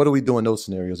what do we do in those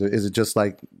scenarios? Is it just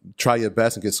like try your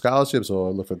best and get scholarships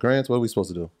or look for grants? What are we supposed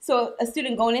to do? So a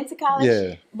student going into college?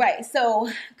 Yeah. Right. So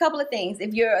a couple of things.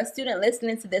 If you're a student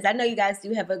listening to this, I know you guys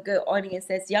do have a good audience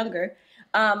that's younger.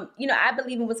 I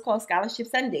believe in what's called Scholarship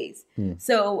Sundays.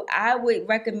 So I would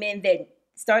recommend that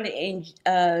starting in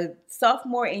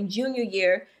sophomore and junior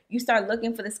year, you start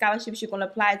looking for the scholarships you're going to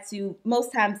apply to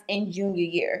most times in junior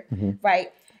year,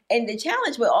 right? And the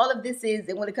challenge with all of this is,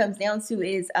 and what it comes down to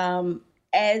is,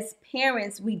 as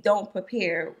parents, we don't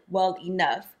prepare well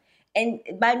enough. And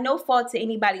by no fault to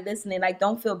anybody listening, like,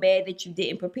 don't feel bad that you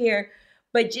didn't prepare,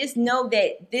 but just know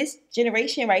that this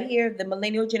generation right here, the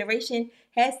millennial generation,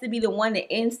 has to be the one that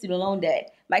ends student loan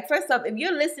debt. Like, first off, if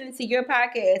you're listening to your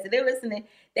podcast and they're listening,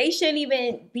 they shouldn't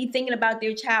even be thinking about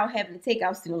their child having to take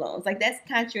out student loans. Like, that's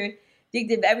contradictory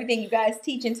of everything you guys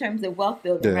teach in terms of wealth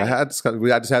building. Yeah, right?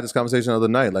 I just had this conversation the other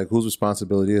night. Like, whose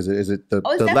responsibility is it? Is it the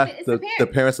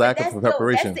parents' lack of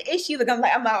preparation? That's the issue. Like,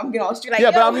 I'm getting all straight. Like,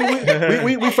 yeah, but I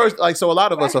mean, we first, like, so a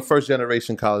lot of us are first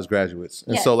generation college graduates,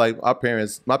 and so like my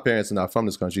parents are not from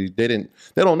this country. They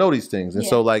don't know these things, and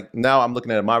so like now I'm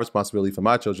looking at my responsibility for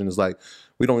my children is like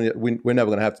we're never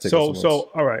gonna have to take.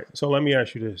 So all right. So let me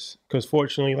ask you this, because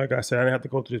fortunately, like I said, I didn't have to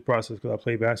go through this process because I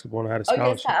played basketball and I had a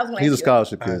scholarship. He's a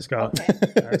scholarship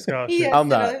kid. I'm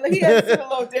not. He has a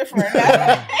little different.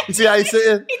 You see how he's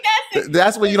sitting?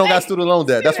 That's when you don't got student loan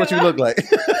debt. That's what you look like.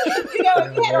 You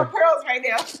had no pearls right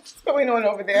now. What's going on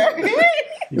over there?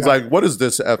 He's like, what is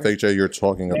this FHA you're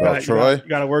talking about, Troy? You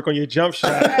got to work on your jump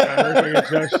shot.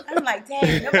 I'm like,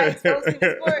 dang, nobody exposed me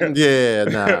to sport. Yeah,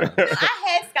 nah.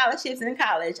 I had scholarships in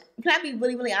college. Can I be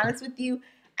really, really honest with you?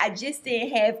 I just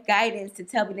didn't have guidance to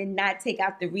tell me to not take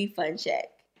out the refund check.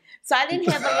 So I didn't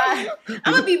have a lot.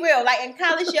 I'm going to be real. Like in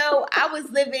college, I'm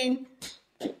living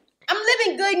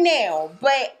good now,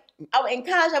 but in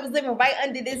college, I was living right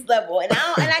under this level. And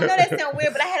I know that sounds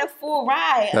weird, but I had a full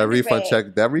ride. That refund check.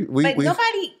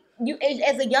 Nobody,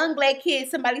 as a young black kid,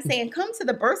 somebody saying, come to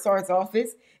the bursar's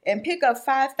office and pick up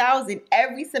 $5,000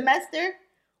 every semester.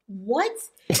 What?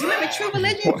 You remember True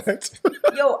Religions?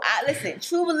 Yo, listen,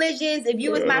 True Religions, if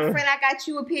you was my friend, I got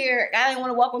you up here. I didn't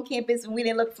want to walk on campus and we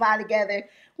didn't look fly together.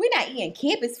 We're not eating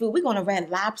campus food. We're going to Red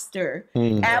Lobster.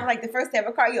 And I'm like the first to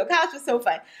ever call you. College was so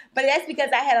fun. But that's because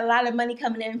I had a lot of money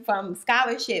coming in from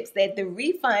scholarships that the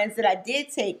refunds that I did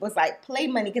take was like play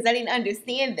money because I didn't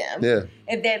understand them. Yeah.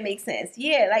 If that makes sense.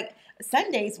 Yeah, like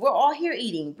Sundays, we're all here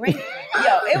eating. It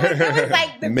was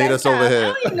like the made best us over time. here. I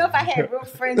don't even know if I had real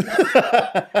friends.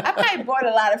 I probably bought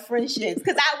a lot of friendships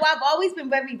because I've always been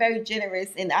very, very generous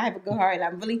and I have a good heart. And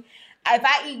I'm really, if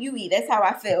I eat, you eat. That's how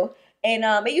I feel. And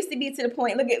it used to be to the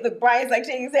point, look, Brian's like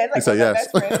shaking his head. Like, my best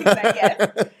friend. He's like,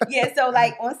 yes. Yeah, so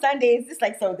like on Sundays, it's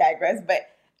like so digress. But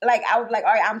like, I was like,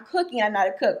 all right, I'm cooking. I'm not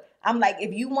a cook. I'm like,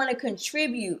 if you want to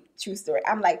contribute, true story,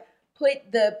 I'm like,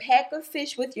 put the pack of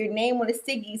fish with your name on a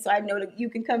sticky so I know that you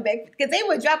can come back. Because they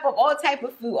would drop off all type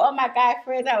of food. All my guy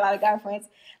friends, I have a lot of guy friends.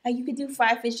 Like, you could do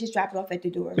fried fish, just drop it off at the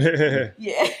door.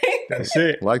 Yeah. That's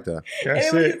it. Like that. That's and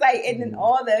it was it. just like, and then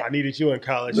all the... I needed you in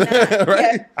college. Nah,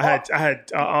 Right? yeah. I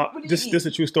had. This is a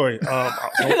true story.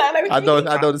 I know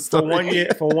the For story.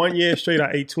 for 1 year straight, I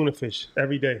ate tuna fish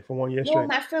every day for 1 year Yo, straight.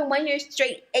 my friend 1 year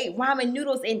straight ate ramen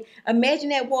noodles, and imagine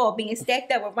that wall being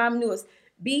stacked up with ramen noodles,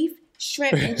 beef,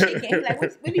 shrimp, and chicken. He's like,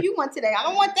 what do you want today? I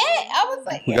don't want that. I was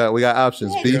like, We got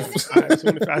options. Yeah, Beef. I had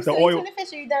tuna, I had the So you oil. tuna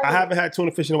fish or you done I with it? haven't had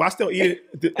tuna fish in a while. I still eat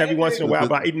it every once in a while,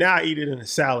 but now I eat it in a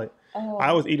salad. Oh.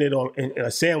 I was eating it in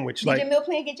a sandwich. Did Like, your meal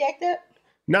plan get jacked up?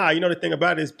 nah, you know the thing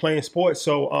about it is playing sports.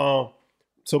 So,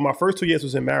 so my first 2 years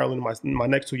was in Maryland. My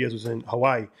next 2 years was in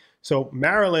Hawaii. So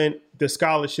Maryland, the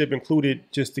scholarship included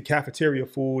just the cafeteria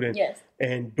food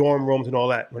and dorm rooms and all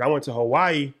that. When I went to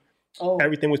Hawaii,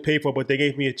 everything was paid for, but they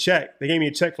gave me a check. They gave me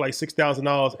a check for like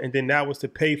 $6,000, and then that was to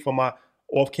pay for my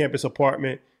off-campus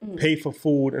apartment, pay for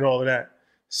food and all of that.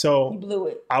 So You blew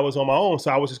it. I was on my own, so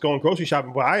I was just going grocery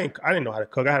shopping, but I didn't know how to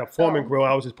cook. I had a Foreman grill.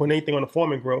 I was just putting anything on the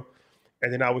Foreman grill,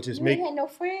 and then I would just You make. ain't had no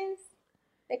friends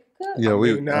that could cook? Yeah,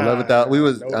 we Nah, 11,000. We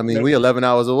was. no, I mean, no. we 11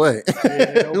 hours away.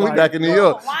 Yeah, we nobody- back in New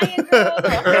York. Hawaiian girls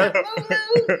or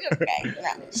Lulu. Okay, no.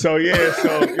 So yeah,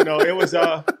 so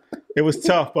it was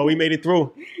tough, but we made it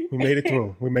through. We made it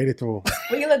through.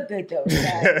 Well, you look good though.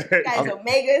 You guys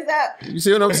Omega's up. You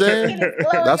see what I'm saying? Skin is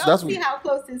glowing. That's Y'all see how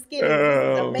close his skin is. This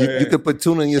is Oh, amazing. You could put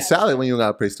tuna in your salad when you got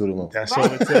to pay student loan. That's all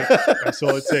it takes. That's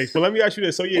all it takes. But let me ask you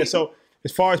this. So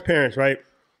as far as parents, right?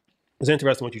 It's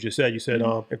interesting what you just said. You said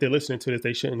if they're listening to this,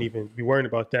 they shouldn't even be worrying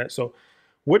about that. So,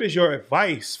 what is your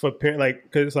advice for parents? Like,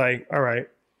 because it's like, all right,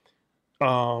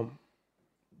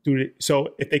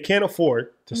 so if they can't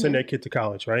afford to send their kid to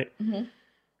college, right?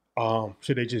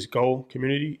 Should they just go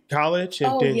community college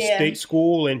and then state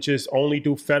school and just only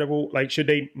do federal? Like, should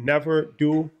they never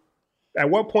do? At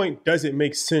what point does it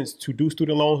make sense to do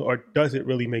student loans, or does it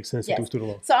really make sense to do student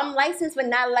loans? So I'm licensed but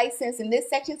not licensed in this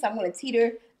section, so I'm going to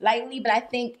teeter lightly, but I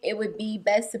think it would be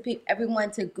best to pick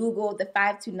everyone to Google the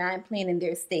 529 plan in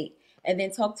their state and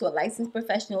then talk to a licensed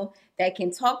professional that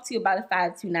can talk to you about a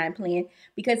 529 plan.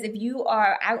 Because if you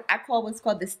are, I call what's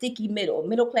called the sticky middle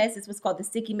class is what's called the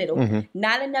sticky middle.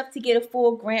 Not enough to get a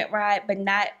full grant ride, but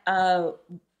not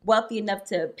wealthy enough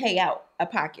to pay out a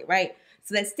pocket, right?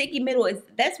 So that sticky middle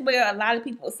that's where a lot of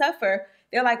people suffer.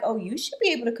 They're like, oh, you should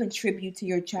be able to contribute to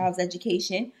your child's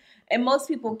education. And most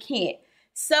people can't.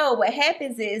 So what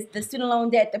happens is the student loan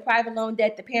debt, the private loan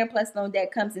debt, the Parent Plus loan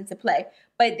debt comes into play.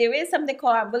 But there is something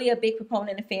called, I'm really a big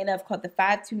proponent and fan of, called the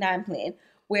 529 plan,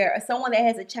 where someone that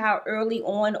has a child early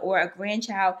on or a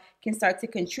grandchild can start to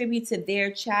contribute to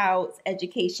their child's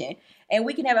education. And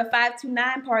we can have a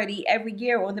 529 party every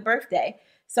year on the birthday.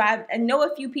 So I know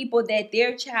a few people that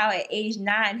their child at age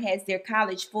 9 has their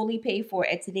college fully paid for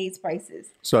at today's prices.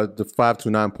 So the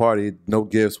 529 party, no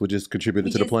gifts, would just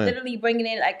contribute to the plan. Literally bringing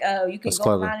in like you can That's go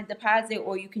clever. online and deposit,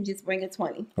 or you can just bring a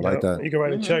 20. I like that. You can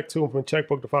write a check too from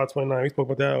checkbook to 529. We spoke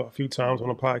about that a few times on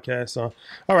the podcast.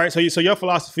 All right, so your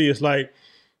philosophy is like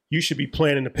you should be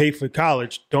planning to pay for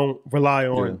college. Don't rely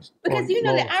on Because you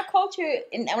know loans. that our culture,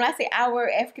 and when I say our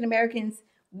African Americans,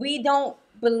 we don't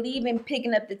believe in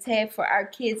picking up the tab for our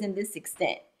kids in this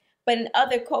extent. But in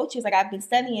other cultures, like I've been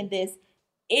studying this,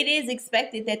 it is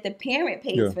expected that the parent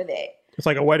pays for that. It's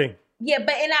like a wedding. Yeah,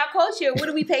 but in our culture, what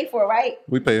do we pay for, right?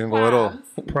 We pay for it all. Proms.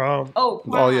 Prom. Oh,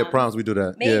 Oh yeah, proms, we do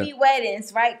that. Maybe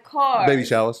weddings, right? Cars. Baby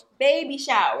showers. Baby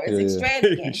showers. Yeah.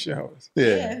 Extravagant. Showers.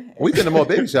 Yeah. We get more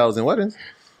baby showers than weddings.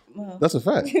 That's a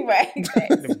fact. right.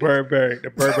 The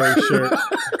Burberry shirt.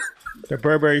 The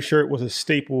Burberry shirt was a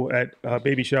staple at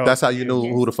baby showers. That's how you knew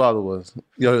who the father was.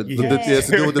 Yo, it's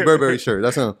to do with the Burberry shirt.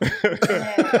 That's him.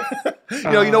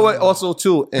 You know what? Also,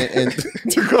 too, and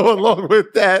to go along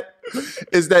with that,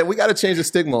 is that we got to change the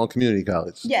stigma on community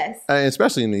college. Yes. And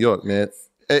especially in New York, man.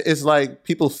 It's like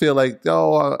people feel like,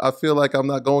 oh, I feel like I'm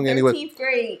not going anywhere. 13th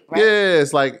grade, right? Yeah,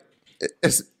 it's like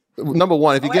it's number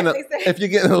one. If you're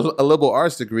getting a liberal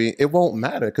arts degree, it won't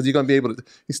matter because you're gonna be able to.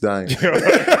 He's dying.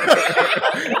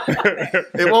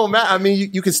 It won't matter. I mean,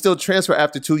 you can still transfer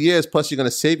after 2 years. Plus, you're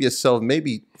gonna save yourself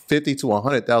maybe $50,000 to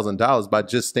 $100,000 by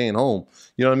just staying home.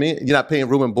 You know what I mean? You're not paying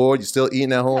room and board. You're still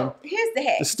eating at home. So here's the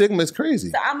hack. The stigma is crazy.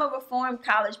 So I'm a reformed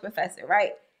college professor,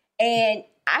 right? And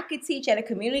I could teach at a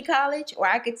community college or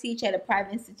I could teach at a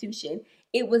private institution.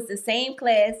 It was the same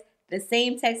class, the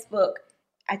same textbook.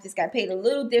 I just got paid a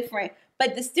little different.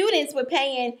 But the students were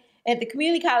paying at the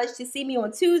community college to see me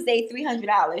on Tuesday,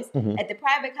 $300. At the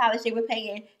private college, they were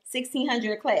paying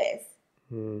 $1,600 a class.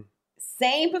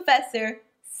 Same professor,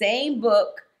 same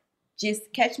book,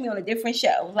 just catch me on a different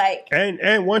show. Like,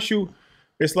 and once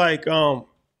it's like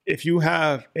if you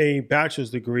have a bachelor's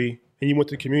degree and you went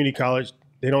to community college,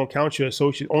 they don't count your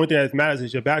associate. Only thing that matters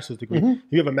is your bachelor's degree.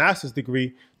 If you have a master's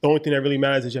degree, the only thing that really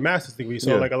matters is your master's degree.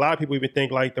 So like a lot of people even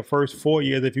think like the first 4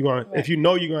 years, if you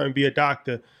know you're going to be a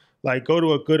doctor, like go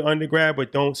to a good undergrad,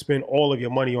 but don't spend all of your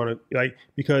money on it, like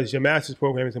because your master's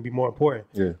program is going to be more important.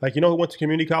 Yeah. Like who went to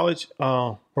community college?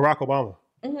 Barack Obama.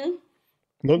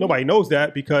 Nobody knows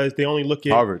that because they only look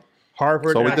at Harvard.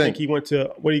 So I think he went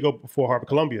to, where did he go before Harvard?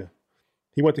 Columbia.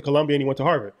 He went to Columbia and he went to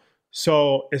Harvard.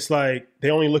 So it's like they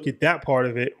only look at that part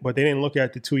of it, but they didn't look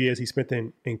at the 2 years he spent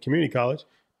in community college.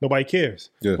 Nobody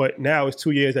cares. Yeah. But now it's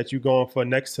 2 years that you're going for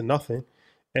next to nothing.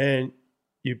 And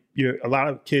a lot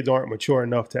of kids aren't mature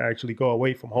enough to actually go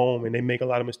away from home and they make a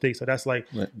lot of mistakes. So that's like,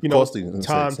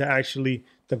 time to actually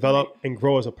develop and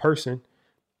grow as a person.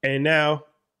 And now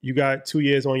you got 2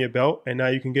 years on your belt and now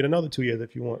you can get another 2 years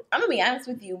if you want. I'm going to be honest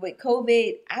with you. With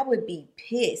COVID, I would be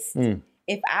pissed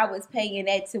if I was paying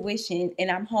that tuition and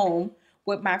I'm home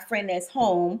with my friend that's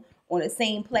home on the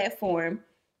same platform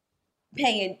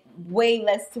paying way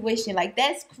less tuition. Like,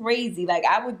 that's crazy. Like,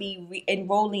 I would be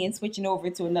enrolling and switching over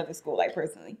to another school, like,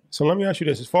 personally. So let me ask you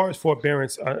this. As far as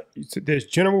forbearance, there's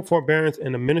general forbearance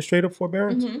and administrative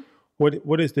forbearance.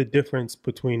 What is the difference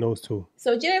between those two?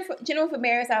 So general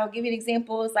forbearance, I'll give you an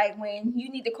example. It's like when you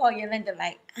need to call your lender,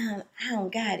 like, I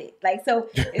don't got it. Like, so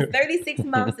it's 36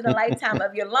 months in the lifetime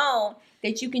of your loan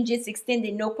that you can just extend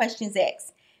it, no questions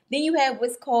asked. Then you have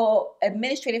what's called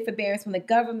administrative forbearance from the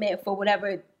government for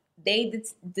whatever they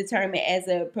determine as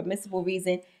a permissible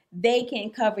reason. They can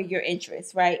cover your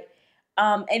interest, right?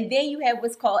 And then you have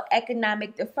what's called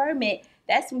economic deferment.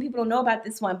 That's when people don't know about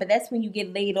this one, but that's when you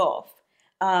get laid off.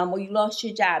 Or you lost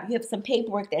your job. You have some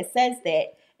paperwork that says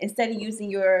that instead of using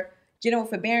your general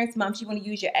forbearance months, you want to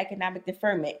use your economic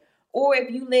deferment. Or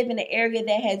if you live in an area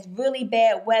that has really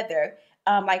bad weather,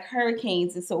 like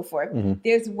hurricanes and so forth,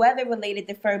 there's weather-related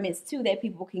deferments too that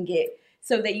people can get,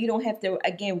 so that you don't have to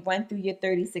again run through your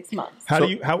 36 months. How would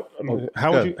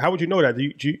you know that?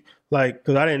 Do you like,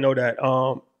 because I didn't know that.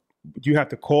 Do you have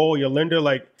to call your lender?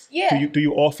 Like, do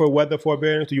you offer weather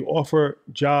forbearance? Do you offer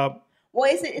job? Well,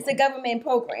 it's a government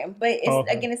program, but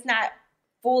it's not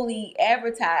fully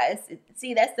advertised.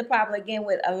 See, that's the problem again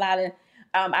with a lot of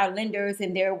our lenders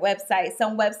and their websites.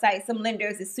 Some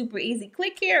lenders is super easy.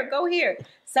 Click here, go here.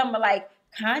 Some are like,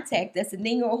 contact us, and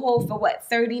then you'll hold for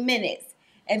 30 minutes.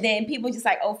 And then people just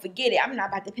like, oh, forget it. I'm not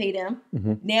about to pay them.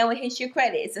 Now it hits your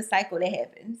credit. It's a cycle that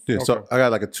happens. Yeah, okay. So I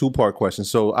got like a two-part question.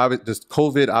 So does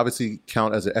COVID obviously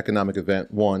count as an economic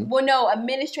event? One. Well, no,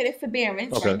 administrative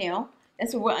forbearance right now.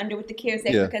 That's what we're under with the CARES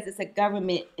Act because it's a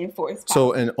government enforced policy.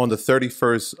 So, and on the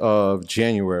 31st of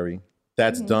January,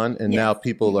 that's done, and now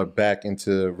people are back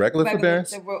into regular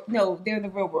forbearance? No, they're in the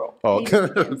real world. Oh,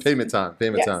 payment time.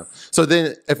 So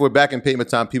then if we're back in payment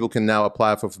time, people can now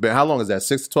apply for forbearance. How long is that,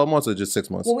 6 to 12 months or just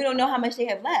 6 months? Well, we don't know how much they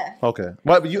have left. Okay.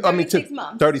 Well, 36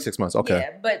 months. 36 months, okay.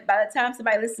 Yeah, but by the time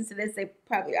somebody listens to this, they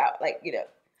probably out,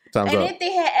 Time's up. If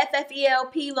they had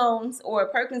FFELP loans or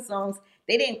Perkins loans,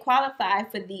 they didn't qualify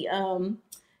for the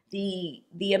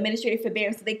administrative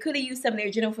forbearance. So they could have used some of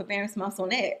their general forbearance months on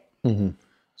that.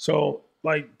 So,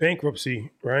 like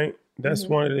bankruptcy, right? That's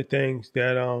one of the things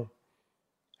that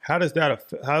how does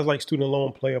like student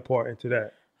loan play a part into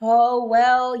that? Oh,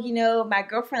 well, my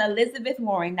girlfriend Elizabeth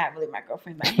Warren, not really my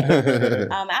girlfriend,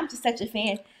 I'm just such a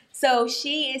fan. So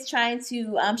she is trying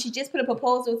to she just put a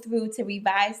proposal through to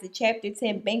revise the Chapter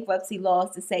 10 bankruptcy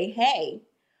laws to say, hey,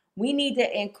 we need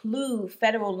to include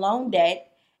federal loan debt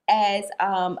as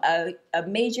a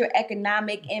major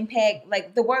economic impact.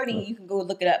 Like the wording, you can go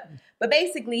look it up. But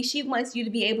basically, she wants you to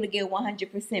be able to get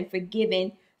 100%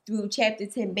 forgiven through Chapter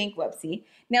 10 bankruptcy.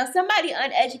 Now, somebody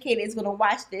uneducated is going to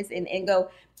watch this and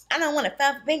go, I don't want to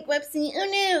file for bankruptcy. Oh,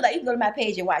 no. Like, you can go to my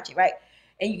page and watch it, right?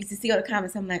 And you can see all the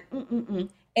comments. I'm like,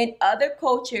 In other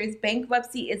cultures,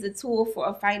 bankruptcy is a tool for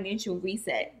a financial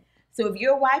reset. So if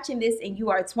you're watching this and you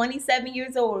are 27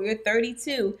 years old or you're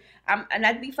 32, and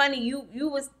not to be funny, you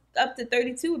was up to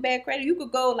 32 with bad credit. You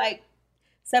could go like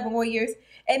 7 more years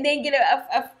and then get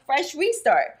a fresh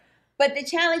restart. But the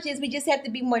challenge is we just have to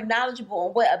be more knowledgeable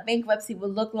on what a bankruptcy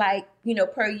would look like,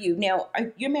 per you. Now,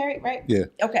 you're married, right? Yeah.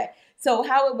 Okay. So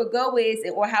how it would go is,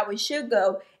 or how it should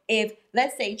go, if,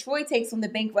 let's say, Troy takes on the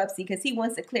bankruptcy because he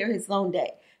wants to clear his loan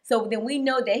debt. So then we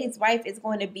know that his wife is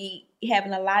going to be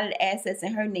having a lot of assets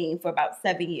in her name for about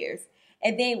 7 years.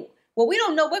 And then, we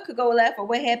don't know what could go left or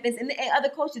what happens. In other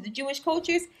cultures, the Jewish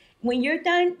cultures, when you're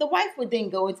done, the wife would then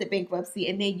go into bankruptcy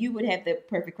and then you would have the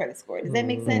perfect credit score. Does that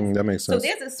make sense? That makes sense. So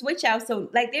there's a switch out. So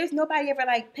there's nobody ever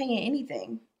paying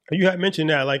anything. You had mentioned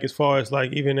that, like, as far as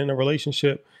like even in a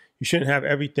relationship, you shouldn't have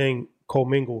everything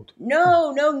commingled.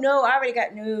 No. I already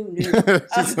got no.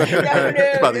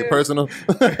 About the personal.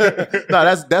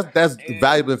 No, that's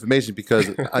valuable information because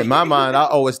in my mind, I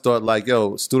always thought like,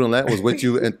 yo, student loan was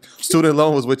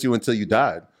with you until you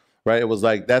died. Right? It was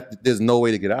like that. There's no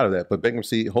way to get out of that. But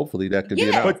bankruptcy, hopefully, that could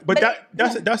get out. But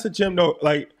that's a gem though.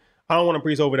 Like, I don't want to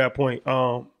breeze over that point.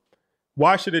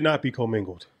 Why should it not be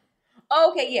commingled?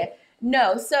 Okay, yeah.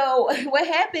 No, so what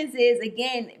happens is,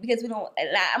 again, because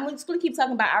I'm just going to keep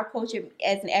talking about our culture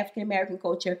as an African-American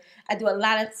culture. I do a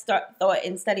lot of thought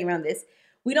and study around this.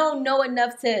 We don't know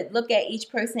enough to look at each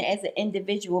person as an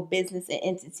individual business and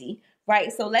entity,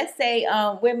 right? So let's say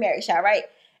we're married, Shy, right?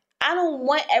 I don't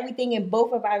want everything in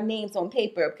both of our names on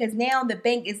paper because now the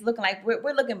bank is looking like we're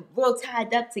looking real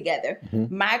tied up together.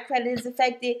 Mm-hmm. My credit is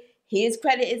affected. His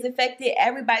credit is affected.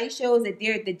 Everybody shows that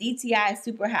the DTI is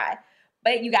super high.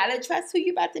 But you got to trust who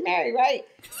you're about to marry, right?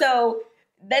 So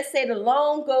let's say the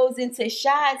loan goes into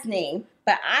Shad's name,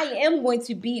 but I am going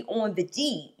to be on the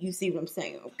deed. You see what I'm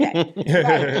saying? Okay.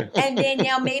 Right. And then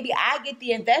now maybe I get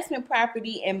the investment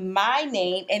property in my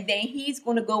name, and then he's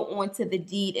going to go on to the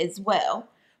deed as well.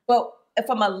 But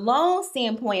from a loan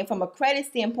standpoint, from a credit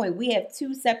standpoint, we have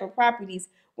two separate properties.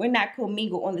 We're not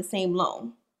commingled on the same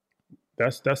loan.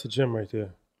 That's a gem right there.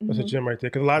 That's a gem right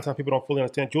there. Because a lot of times people don't fully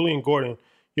understand. Julian Gordon,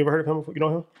 you ever heard of him before? You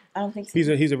know him? I don't think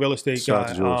so. He's a real estate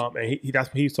guy. And that's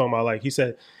what he's talking about. Like, he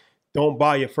said, don't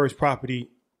buy your first property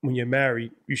when you're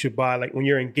married. You should buy, like, when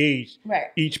you're engaged, right,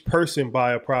 each person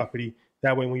buy a property.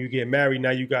 That way, when you get married,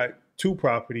 now you got two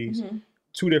properties,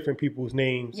 two different people's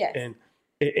names, and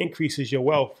it increases your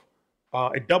wealth.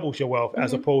 It doubles your wealth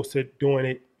as opposed to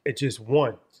doing it just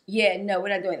one. Yeah, no, we're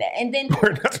not doing that. And then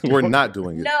we're not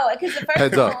doing it. No, because the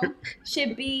first home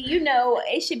should be,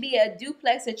 it should be a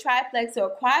duplex, a triplex,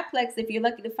 or a quadplex if you're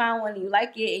lucky to find one and you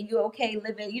like it and you're okay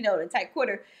living, in a tight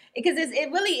quarter. Because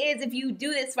it really is, if you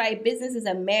do this right, business is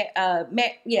I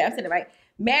said it right.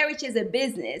 Marriage is a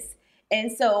business.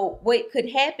 And so what could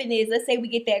happen is, let's say we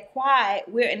get that quad,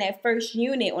 we're in that first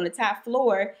unit on the top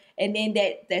floor, and then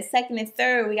that second and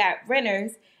third, we got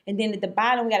renters, and then at the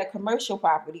bottom, we got a commercial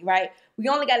property, right? We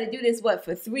only got to do this,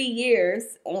 for 3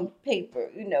 years on paper,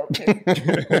 So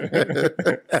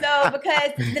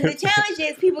because the challenge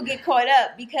is people get caught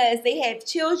up because they have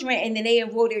children and then they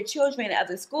enroll their children in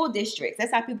other school districts.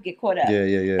 That's how people get caught up.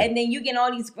 Yeah. And then you get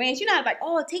all these grants. You're not like,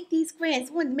 oh, take these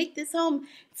grants. I want to make this home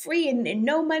free and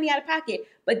no money out of pocket.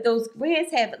 But those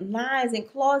grants have lines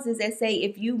and clauses that say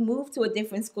if you move to a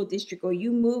different school district or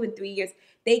you move in 3 years,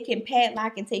 they can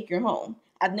padlock and take your home.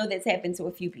 I know that's happened to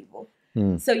a few people.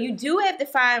 So you do have to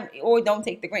find, or don't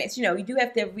take the grants. You do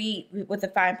have to read with the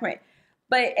fine print.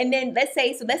 And then let's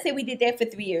say we did that for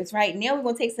 3 years, right? Now we're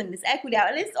going to take some of this equity out.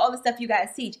 And this is all the stuff you guys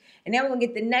teach. And now we're going to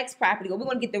get the next property, or we're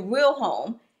going to get the real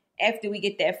home after we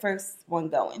get that first one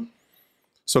going.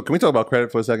 So can we talk about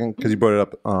credit for a second? Because you brought it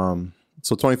up.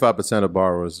 So 25% of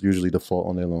borrowers usually default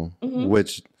on their loan,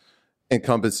 which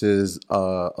encompasses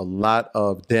a lot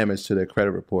of damage to their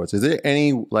credit reports. Is there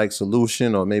any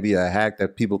solution or maybe a hack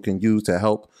that people can use to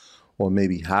help or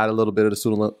maybe hide a little bit of the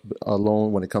student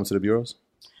loan when it comes to the bureaus?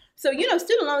 So,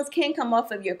 student loans can come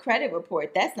off of your credit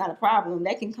report. That's not a problem.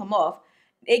 That can come off.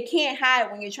 It can't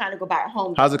hide when you're trying to go buy a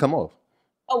home. How's it come off?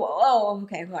 Oh,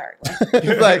 okay, all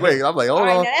right. Wait, I'm like, hold on.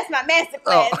 Now that's my master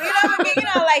class.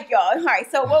 Oh. Like y'all. All right,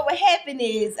 so what would happen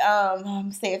is, I'm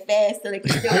going to say it fast so they can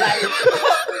still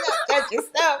judge your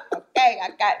stuff. Okay, I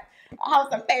got a house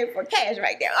I'm paying for cash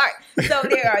right now. All right, so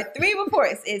there are 3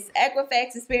 reports. It's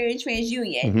Equifax, Experian,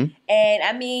 TransUnion. And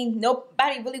I mean,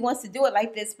 nobody really wants to do it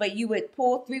like this, but you would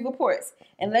pull 3 reports.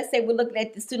 And let's say we're looking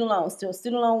at the student loans. So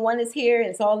student loan 1 is here, and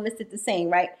it's all listed the same,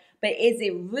 right? But is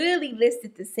it really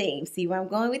listed the same? See where I'm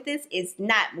going with this? It's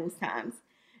not most times.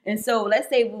 And so let's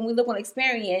say when we look on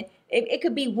Experian, it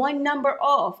could be one number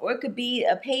off, or it could be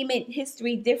a payment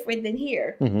history different than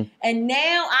here. And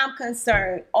now I'm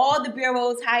concerned. All the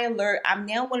bureaus, high alert. I'm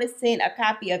now going to send a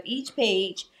copy of each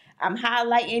page. I'm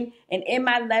highlighting, and in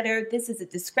my letter, this is a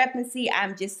discrepancy.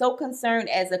 I'm just so concerned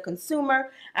as a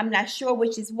consumer. I'm not sure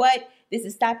which is what. This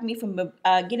is stopping me from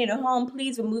getting a home.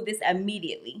 Please remove this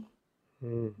immediately.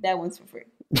 That one's for free.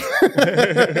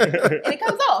 And it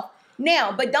comes off.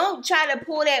 Now, but don't try to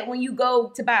pull that when you go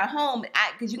to buy a home,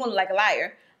 because you're going to look like a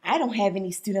liar. I don't have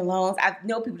any student loans. I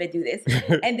know people that do this.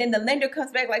 And then the lender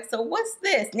comes back like, so what's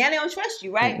this? Now they don't trust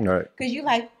you, right? Right. Because you're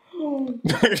like,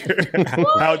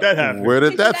 how'd that happen? Where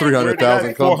did that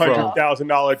 $300,000 come from?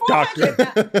 $400,000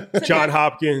 doctor, John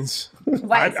Hopkins.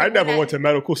 Right, I never went to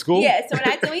medical school. Yeah, so we're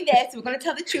not doing that. So we're going to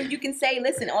tell the truth. You can say,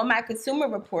 listen, on my consumer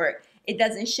report, it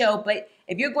doesn't show. But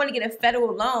if you're going to get a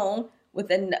federal loan, with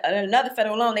another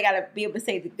federal loan, they got to be able to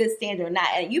say the good standard or not.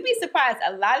 And you'd be surprised,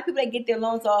 a lot of people that get their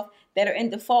loans off that are in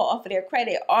default off of their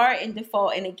credit are in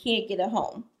default and they can't get a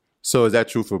home. So is that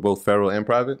true for both federal and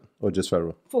private, or just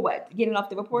federal? For what? Getting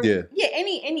off the report? Yeah. Yeah,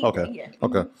 any. Okay. Yeah.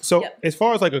 Okay. So Yep. as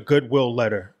far as like a goodwill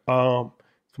letter, from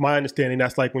my understanding,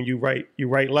 that's like when you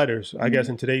write letters. I guess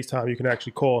in today's time, you can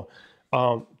actually call.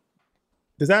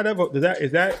 Is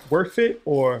that worth it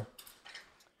or?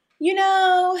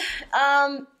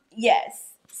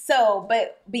 Yes. So,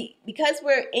 but because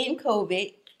we're in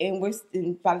COVID and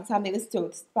by the time they listen to it,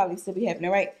 it's probably still be happening,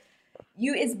 right?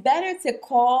 It's better to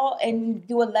call and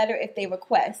do a letter if they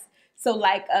request. So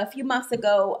like a few months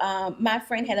ago, my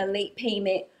friend had a late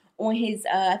payment on his,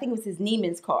 I think it was his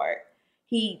Neiman's card.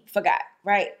 He forgot,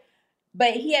 right?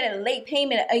 But he had a late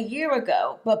payment a year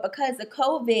ago. But because of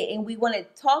COVID and we want to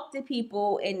talk to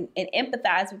people and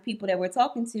empathize with people that we're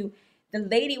talking to, the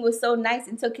lady was so nice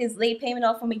and took his late payment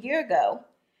off from a year ago.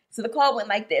 So the call went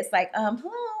like this, like, hello.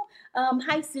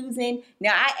 Hi, Susan.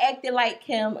 Now, I acted like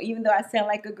him, even though I sound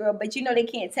like a girl, but they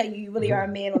can't tell you really are a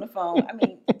man on the phone. I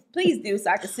mean, please do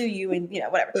so I can sue you and,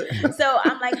 whatever. So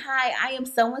I'm like, hi, I am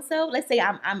so-and-so. Let's say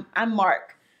I'm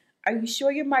Mark. Are you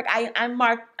sure you're Mark? I'm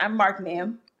Mark. I'm Mark,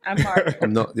 ma'am. I'm Mark.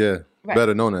 I'm not, yeah, Right.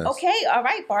 better known as. Okay, all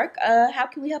right, Mark. How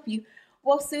can we help you?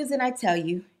 Well, Susan, I tell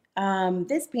you,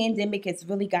 this pandemic has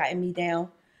really gotten me down.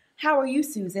 How are you,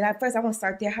 Susan? First, I want to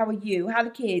start there. How are you? How are the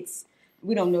kids?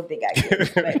 We don't know if they got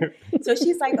kids. But. So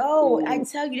she's like, oh, I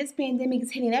tell you, this pandemic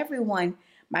is hitting everyone.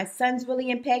 My son's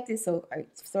really impacted. So,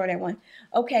 sorry, that one.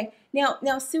 Okay. Now,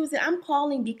 Susan, I'm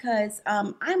calling because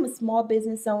I'm a small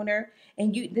business owner.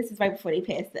 And this is right before they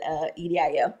passed the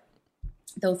EDIL,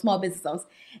 those small business loans.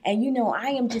 And, I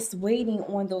am just waiting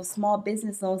on those small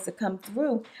business loans to come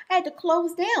through. I had to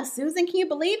close down. Susan, can you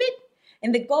believe it?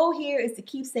 And the goal here is to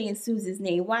keep saying Susan's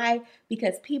name. Why?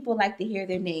 Because people like to hear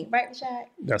their name. Right, Rashad?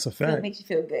 That's a So it fact. makes you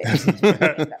feel good.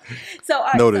 So, all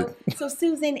right, Noted. so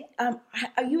Susan,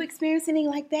 are you experiencing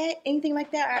anything like that? Anything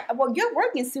like that? Well, you're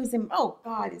working, Susan. Oh,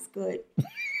 God, it's good.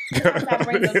 Sometimes I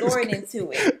bring the Lord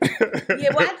into it. Yeah,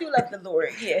 well, I do love the Lord.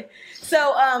 Yeah.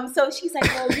 So she's like,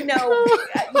 well,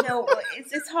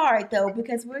 it's hard though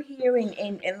because we're here and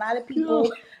a lot of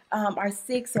people are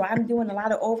sick. So I'm doing a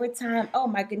lot of overtime. Oh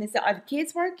my goodness, are the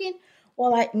kids working?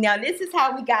 Well, now this is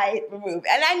how we got it removed.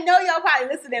 And I know y'all probably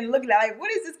listening and looking at like,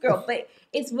 what is this girl? But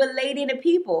it's relating to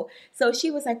people. So she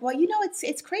was like, well,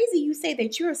 it's crazy you say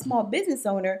that you're a small business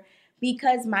owner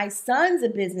because my son's a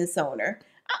business owner.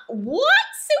 What,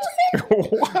 Susan?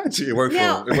 What? It worked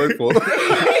Now- for him. It worked for him.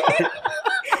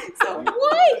 So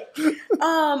what?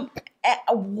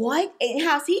 What? And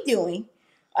how's he doing?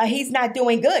 He's not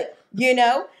doing good,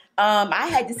 I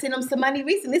had to send him some money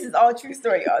recently. This is all true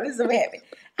story, y'all. This is what happened.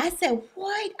 I said,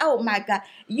 what? Oh, my God.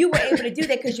 You were able to do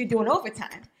that because you're doing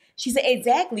overtime. She said,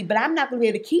 exactly, but I'm not going to be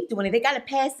able to keep doing it. They got to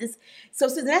pass this. So,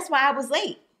 Susan, that's why I was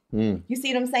late. You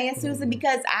see what I'm saying, Susan?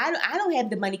 Because I don't have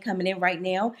the money coming in right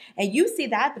now. And you see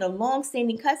that I've been a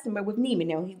long-standing customer with Neiman.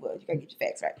 Now, he was. You got to get your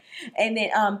facts right. And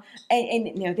then,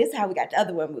 and this is how we got the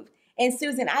other one moved. And,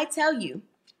 Susan, I tell you,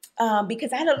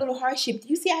 because I had a little hardship.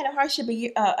 You see I had a hardship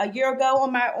a year ago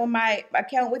on my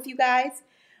account with you guys?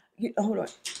 Hold on.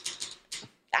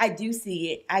 I do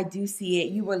see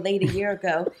it. You were late a year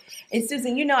ago. And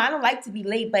Susan, I don't like to be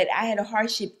late, but I had a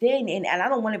hardship then and I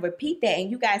don't want to repeat that. And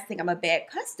you guys think I'm a bad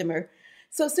customer.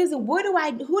 So Susan, who do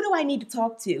I need to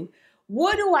talk to?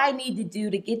 What do I need to do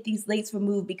to get these lates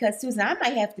removed? Because Susan, I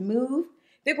might have to move.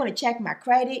 They're going to check my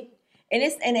credit. And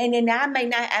then I may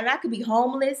not, and I could be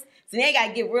homeless. So they got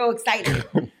to get real excited.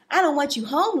 I don't want you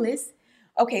homeless.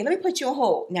 Okay, let me put you on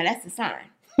hold. Now that's the sign.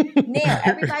 Now,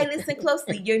 everybody listen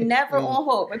closely. You're never on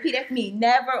hold. Repeat after me.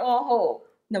 Never on hold.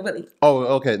 No, really. Oh,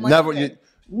 okay.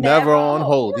 Never on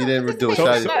hold. You didn't do it. So-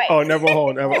 Shadi. Right. Oh, never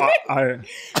hold. Never.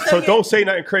 So don't say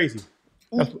nothing crazy.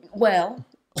 Well,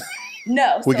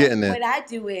 no. We're getting there. What I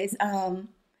do is,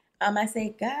 I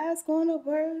say, God's gonna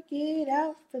work it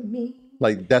out for me.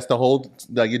 Like that's the hold.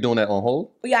 Like you're doing that on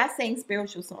hold. Well, yeah, I sing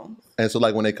spiritual songs. And so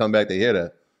like when they come back, they hear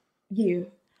that. Yeah.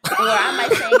 Or I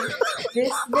might say,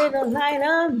 this little light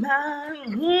of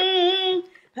mine,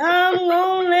 I'm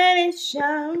gonna let it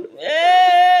shine.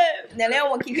 Yeah. Now they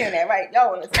don't want to keep hearing that, right? Y'all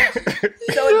want to listen.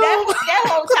 So that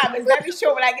whole time is very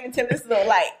short when I get into this little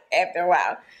light after a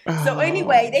while. So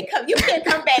anyway, they come. You can't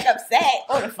come back upset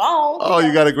on the phone. Oh,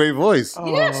 you got a great voice.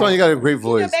 Yeah. Son, you got a great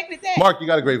voice. back to that. Mark, you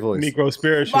got a great voice. Negro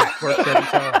spiritual. Works every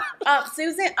time.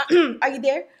 Susan, are you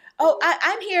there? Oh,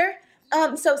 I'm here.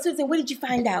 So Susan, what did you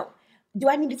find out? Do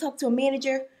I need to talk to a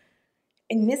manager?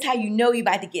 And this is how you know you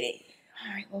about to get it.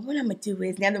 All right, well, what I'm going to do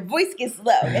is, now the voice gets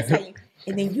low. That's how you,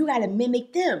 and then you got to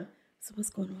mimic them. So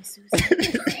what's going on, Susan?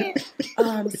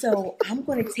 So I'm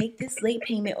going to take this late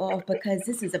payment off because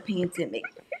this is a pandemic.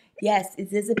 Yes,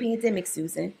 it is a pandemic,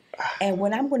 Susan. And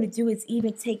what I'm going to do is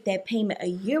even take that payment a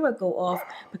year ago off,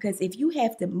 because if you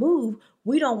have to move,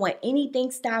 we don't want anything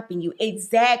stopping you.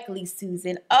 Exactly,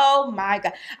 Susan. Oh my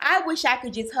God. I wish I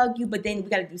could just hug you, but then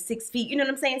we got to do 6 feet. You know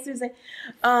what I'm saying, Susan?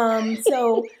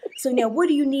 So now what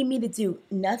do you need me to do?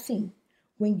 Nothing.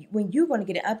 When you're going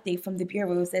to get an update from the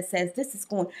bureaus that says this is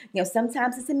going,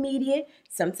 sometimes it's immediate,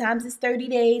 sometimes it's 30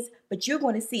 days, but you're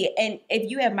going to see it. And if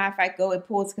you have My FICO, it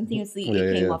pulls continuously.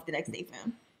 It came off the next day for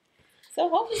him. So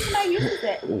hopefully somebody uses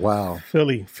that. Wow.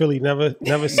 Philly never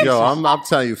ceases. Yo, I'm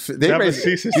telling you, they Never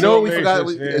ceases you know what to we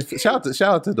amaze forgot? us,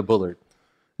 Shout out to the Bullard.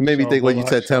 Made me think when you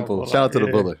said Sean Temple. Bullard, Shout out to the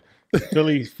yeah. Bullard.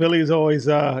 Philly's always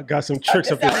got some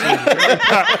tricks up their sleeve.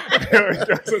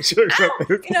 Got some tricks up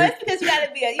their sleeve. It's because you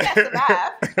got to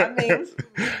survive. I mean,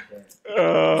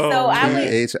 so I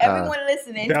would, everyone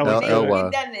listening, That was when L-Y.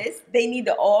 they've done this, they need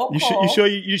to all call.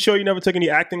 You sure you never took any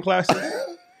acting classes?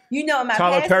 In my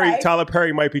Tyler past life,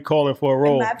 Perry might be calling for a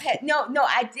role. no,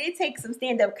 I did take some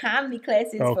stand-up comedy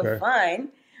classes for fun.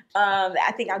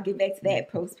 I think I'll get back to that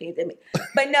post-pandemic.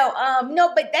 But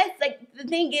but that's like, the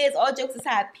thing is, all jokes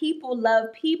aside, people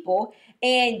love people.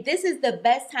 And this is the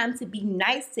best time to be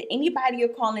nice to anybody you're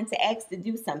calling to ask to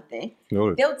do something.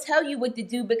 Noted. They'll tell you what to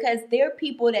do because there are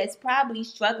people that's probably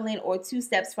struggling or 2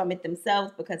 steps from it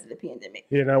themselves because of the pandemic.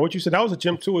 Yeah, now what you said, that was a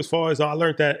gem too, as far as I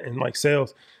learned that in like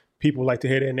sales, people like to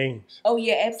hear their names. Oh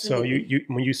yeah, absolutely. So you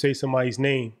when you say somebody's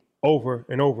name over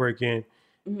and over again,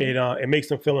 it makes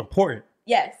them feel important.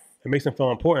 Yes. It makes them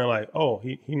feel important, like, oh,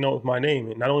 he knows my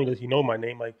name. And not only does he know my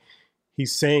name, like,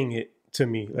 he's saying it to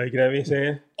me. Like, you know what I'm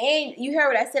saying? And you heard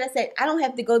what I said. I said, I don't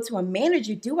have to go to a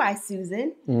manager, do I,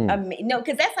 Susan? No,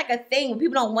 because that's like a thing when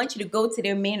people don't want you to go to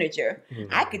their manager.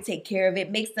 I could take care of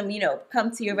it. Makes them, come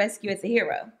to your rescue as a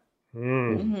hero. I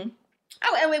mean,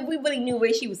 if we really knew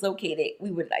where she was located,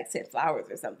 we would like send flowers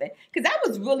or something. Because that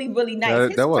was really, really nice.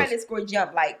 His credit score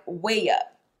jumped like way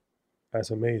up.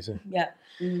 That's amazing. Yeah.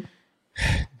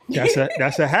 That's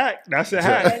a hack. That's a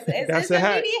hack. It's That's a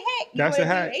hack. Immediate hack. That's a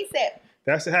hack. ASAP.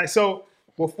 That's a hack. So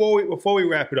before we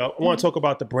wrap it up, I want to talk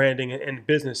about the branding and the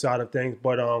business side of things,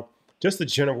 but just a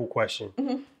general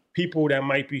question. People that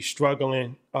might be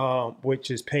struggling,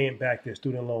 which is paying back their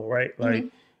student loan, right?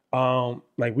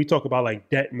 Like we talk about like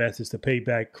debt methods to pay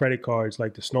back credit cards,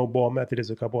 like the snowball method.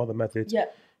 There's a couple other methods. Yeah.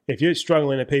 If you're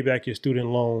struggling to pay back your student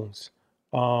loans,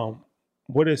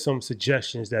 what are some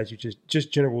suggestions that you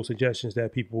just general suggestions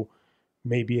that people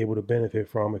may be able to benefit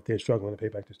from if they're struggling to pay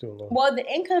back their student loan? Well, the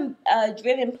income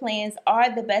driven plans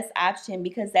are the best option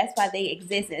because that's why they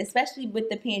exist. And especially with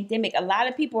the pandemic, a lot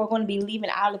of people are going to be leaving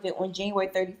out of it on January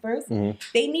 31st.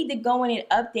 They need to go in and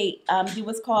update, do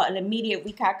what's called an immediate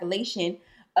recalculation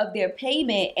of their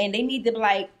payment. And they need to be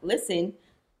like, listen,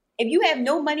 if you have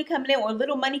no money coming in or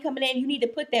little money coming in, you need to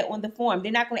put that on the form.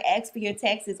 They're not going to ask for your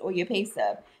taxes or your pay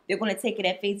stub. They're going to take it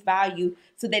at face value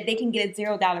so that they can get a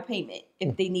 $0 payment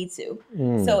if they need to.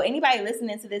 So anybody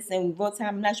listening to this in real time,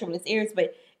 I'm not sure when this airs,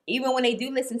 but even when they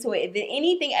do listen to it, if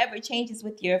anything ever changes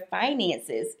with your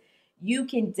finances, you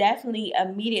can definitely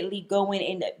immediately go in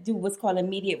and do what's called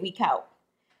immediate recalc.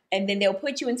 And then they'll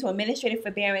put you into administrative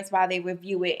forbearance while they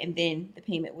review it, and then the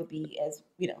payment would be as,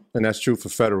 And that's true for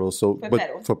federal. So,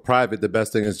 for private, the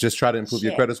best thing is just try to improve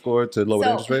your credit score to lower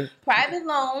the interest rate. Private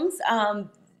loans,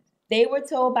 they were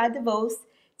told by DeVos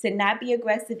to not be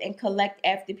aggressive and collect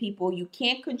after people. You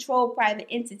can't control private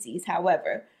entities,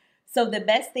 however. So the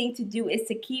best thing to do is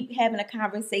to keep having a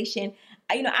conversation.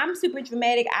 I'm super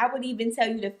dramatic. I would even tell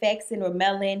you to fax in or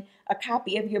mail in a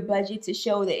copy of your budget to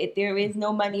show that if there is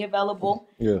no money available.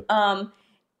 Yeah.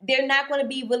 They're not going to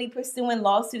be really pursuing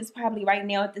lawsuits probably right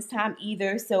now at this time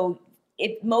either. So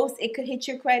it could hit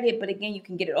your credit, but again, you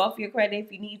can get it off your credit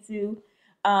if you need to.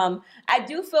 I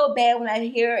do feel bad when I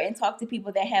hear and talk to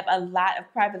people that have a lot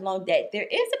of private loan debt. There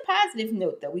is a positive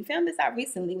note though. We found this out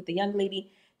recently with the young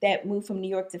lady that moved from New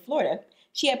York to Florida.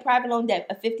 She had private loan debt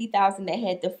of $50,000 that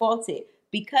had defaulted.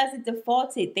 Because it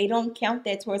defaulted, they don't count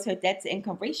that towards her debt to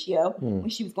income ratio when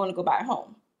she was going to go buy a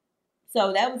home.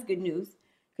 So that was good news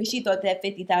because she thought that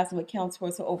 $50,000 would count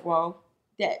towards her overall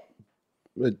debt.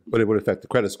 But it would affect the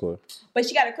credit score. But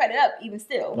she got her credit up even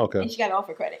still. Okay. And she got to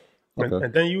offer credit. Okay.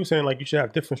 And then you were saying like you should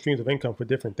have different streams of income for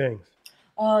different things.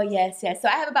 Oh, yes. So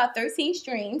I have about 13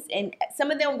 streams, and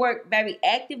some of them work very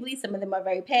actively. Some of them are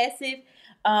very passive.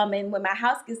 And when my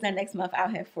house gets done next month, I'll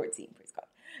have 14.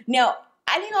 Now,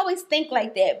 I didn't always think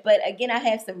like that. But again, I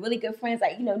have some really good friends,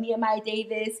 like, Nehemiah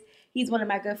Davis. He's one of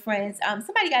my good friends.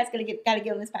 Somebody guys gotta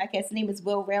get on this podcast. His name is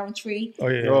Will Roundtree. Oh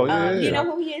yeah. You know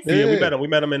who he is? Yeah, we met him. We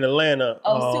met him in Atlanta.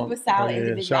 Super solid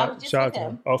individual. I was just with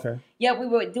him. Okay. Yeah, we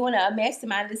were doing a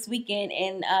mastermind this weekend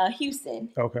in Houston.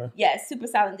 Okay. Yeah, super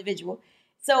solid individual.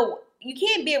 So you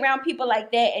can't be around people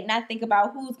like that and not think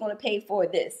about who's going to pay for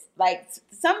this. Like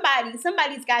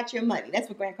somebody's got your money. That's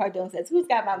what Grant Cardone says. Who's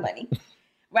got my money?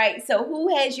 Right. So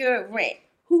who has your rent?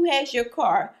 Who has your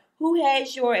car? Who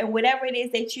has your, and whatever it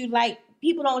is that you like,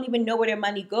 people don't even know where their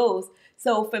money goes.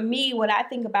 So for me, what I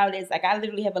think about is like, I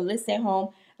literally have a list at home.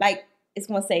 Like it's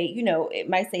going to say, it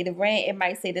might say the rent, it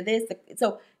might say the this.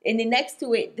 So, and then next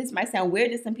to it, this might sound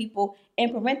weird to some people, in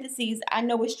parentheses, I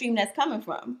know what stream that's coming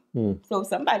from. So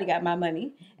somebody got my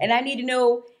money and I need to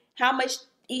know how much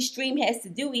each stream has to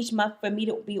do each month for me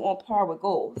to be on par with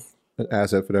goals. An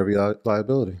asset for every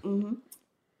liability.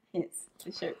 Hence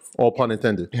the shirts. All pun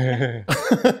intended. But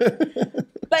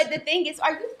the thing is,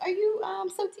 are you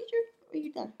still a teacher? Or are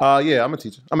you done? Yeah, I'm a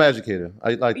teacher. I'm an educator.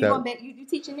 I like you that. Going back, you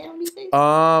teaching now these days?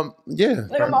 Yeah.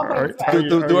 Like I'm all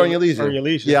During your leisure. On your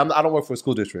leisure. Yeah, I don't work for a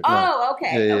school district. No. Oh,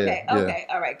 okay, Yeah, okay.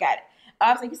 All right, got it.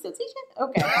 I was like, you still teaching?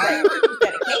 Okay,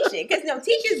 dedication. Because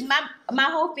teachers, my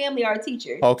whole family are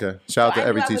teachers. Okay, shout out to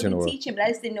every teacher in the world. Teaching, but I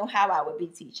just didn't know how I would be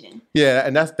teaching. Yeah,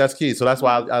 and that's key. So that's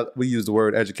why we use the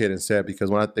word educator instead, because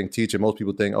when I think teacher, most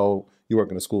people think, oh, you work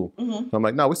in a school. So I'm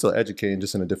like, no, we're still educating,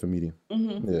 just in a different medium.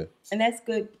 Yeah, and that's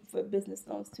good for business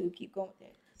loans too. Keep going with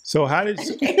that. So how did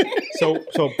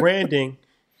so branding?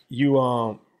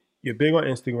 You're big on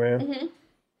Instagram.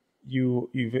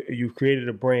 You've created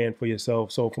a brand for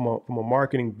yourself. So from a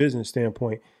marketing business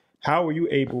standpoint, how were you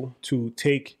able to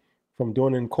take from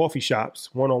doing in coffee shops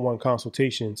one-on-one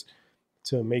consultations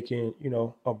to making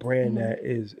a brand that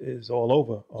is all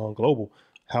over global?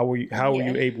 How were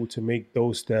you able to make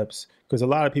those steps? Because a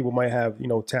lot of people might have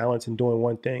talents in doing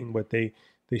one thing, but they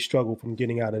struggle from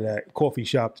getting out of that coffee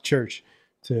shop to church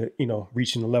to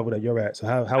reaching the level that you're at. So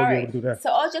how were you able to do that? So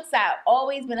all jokes aside,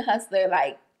 always been a hustler.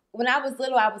 Like when I was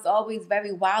little, I was always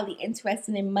very wildly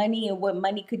interested in money and what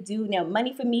money could do. Now,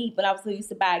 money for me, when I was little, used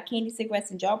to buy candy, cigarettes,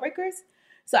 and jawbreakers.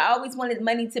 So I always wanted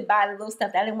money to buy the little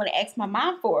stuff that I didn't want to ask my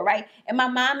mom for, right? And my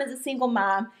mom is a single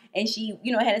mom, and she,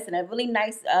 had us in a really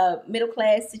nice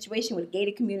middle-class situation with a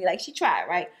gated community. Like, she tried,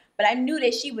 right? But I knew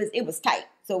that it was tight.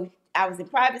 So I was in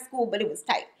private school, but it was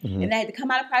tight. And I had to come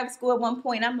out of private school at one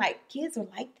point. I'm like, kids are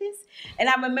like this? And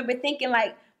I remember thinking,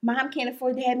 like, Mom can't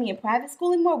afford to have me in private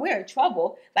school anymore. We're in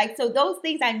trouble. Like, so those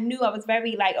things I knew I was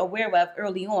very, aware of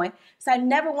early on. So I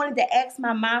never wanted to ask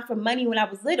my mom for money when I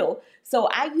was little. So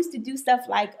I used to do stuff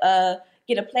like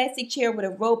get a plastic chair with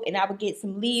a rope, and I would get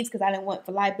some leaves because I didn't want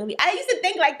for liability. I used to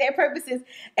think like that purposes.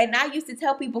 And I used to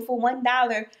tell people for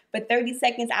 $1 for 30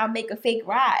 seconds, I'll make a fake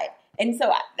ride. And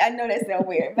so I know that sounds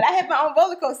weird, but I had my own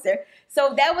roller coaster.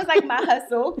 So that was like my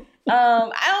hustle.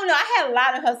 I don't know. I had a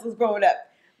lot of hustles growing up.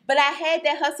 But I had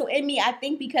that hustle in me, I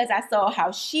think, because I saw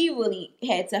how she really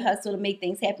had to hustle to make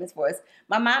things happen for us.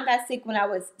 My mom got sick when I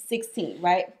was 16,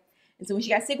 right? And so when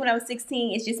she got sick when I was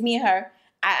 16, it's just me and her.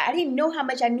 I didn't know how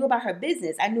much I knew about her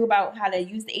business. I knew about how to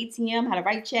use the ATM, how to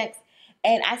write checks.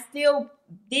 And I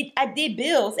did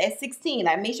bills at 16.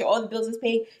 I made sure all the bills was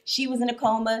paid. She was in a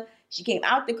coma. She came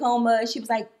out the coma. She was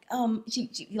like,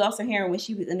 she lost her hearing when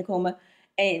she was in the coma.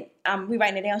 And we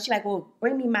writing it down. She's like, well,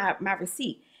 bring me my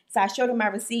receipt. So I showed her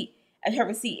her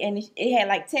receipt, and it had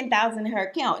like $10,000 in her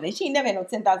account. And she never had no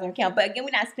 $10,000 in her account. But again,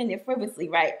 we're not spending it frivolously,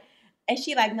 right? And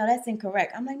she like, no, that's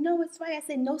incorrect. I'm like, no, it's right. I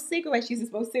said, no cigarettes. She's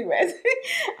supposed to cigarettes.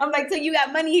 I'm like, so you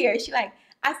got money here. She like,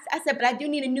 I said, but I do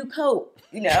need a new coat,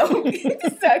 I'm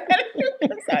sorry.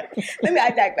 I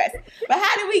digress. But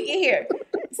how did we get here?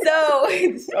 So,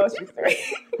 she's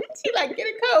like, get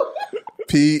a coat.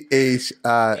 PHILLY.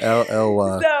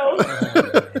 So,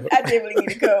 I did really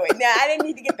need a coat. Now, I didn't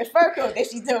need to get the fur coat that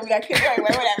she told me I couldn't wear,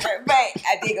 whatever. But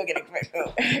I did go get a fur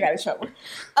coat. I got in trouble.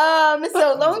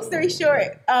 So, long story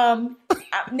short,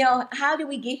 now, how did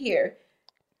we get here?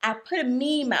 I put a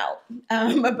meme out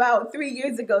about 3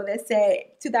 years ago that said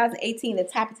 2018, the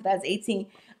top of 2018.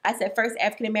 I said first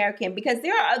African American, because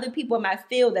there are other people in my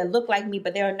field that look like me,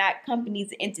 but they are not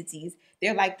companies and entities.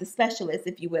 They're like the specialists,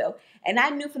 if you will. And I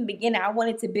knew from the beginning I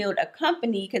wanted to build a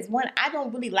company because, one, I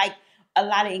don't really like a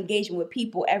lot of engagement with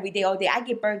people every day, all day. I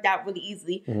get burnt out really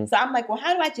easily. So I'm like, well,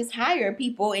 how do I just hire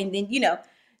people? And then,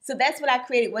 so that's what I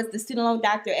created, was the Student Loan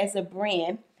Doctor as a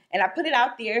brand. And I put it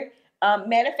out there.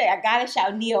 Matter of fact, I gotta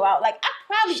shout Neo out. Like, I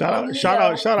probably shout out to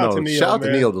Neo. Shout out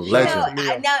to Neo, the legend.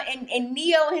 And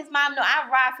Neo and his mom, I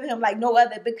ride for him like no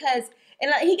other, because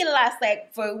he get a lot of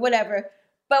slack for whatever.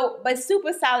 but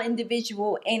super solid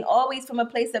individual, and always from a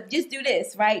place of just do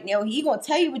this, right? Now he gonna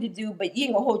tell you what to do, but you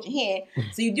ain't gonna hold your hand.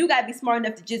 So you do gotta be smart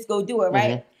enough to just go do it,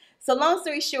 right? So long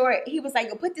story short, he was like,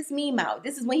 "Yo, put this meme out."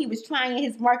 This is when he was trying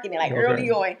his marketing, like early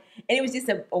on, and it was just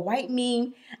a white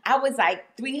meme. I was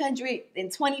like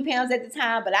 320 pounds at the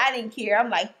time, but I didn't care. I'm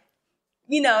like,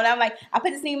 and I'm like, I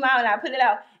put this meme out and I put it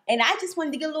out, and I just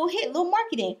wanted to get a little hit, a little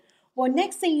marketing. Well,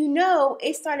 next thing you know,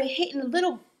 it started hitting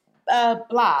little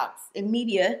blogs and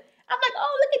media. I'm like,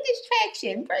 oh, look at this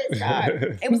traction. Praise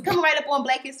God. It was coming right up on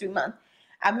Black History Month.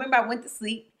 I remember I went to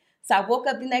sleep. So I woke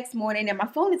up the next morning and my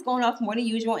phone is going off more than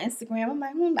usual on Instagram. I'm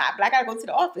like, I got to go to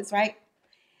the office, right?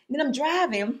 And then I'm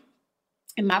driving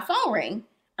and my phone rang.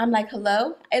 I'm like,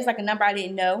 hello? It's like a number I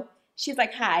didn't know. She's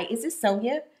like, hi, is this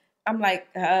Sonia? I'm like,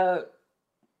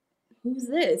 who's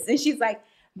this? And she's like,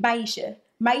 Maisha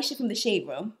from the Shade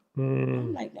Room.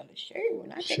 I'm like, no, the Shade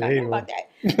Room. I think I know about that.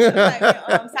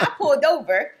 So I pulled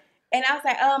over and I was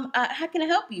like, how can I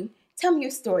help you? Tell me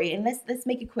your story and let's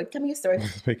make it quick. Tell me your story.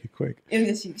 Let's make it quick.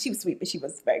 And she was sweet, but she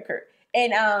was very curt.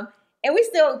 And we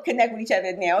still connect with each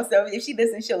other now. So if she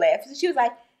listens, she'll laugh. So she was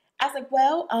like, I was like,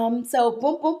 well, so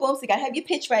boom, boom, boom. So you gotta have your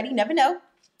pitch ready. Never know.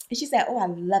 And she said, oh, I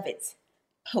love it.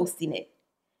 Posting it.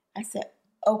 I said,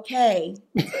 okay.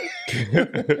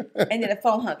 And then the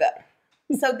phone hung up.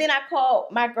 So then I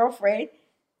called my girlfriend.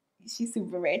 She's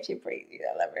super ratchet, crazy.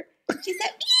 I love her. She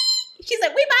said, she's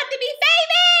like, we about to be famous.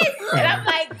 And I'm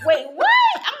like, wait, what?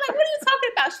 I'm like, what are you talking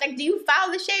about? She's like, do you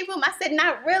follow the Shade Room? I said,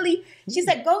 not really. She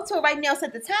said, go to it right now. So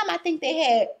at the time, I think they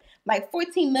had like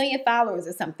 14 million followers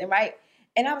or something, right?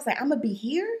 And I was like, I'm going to be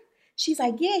here? She's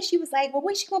like, yeah. She was like, well,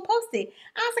 when she going to post it?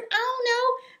 I was like, I don't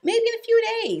know. Maybe in a few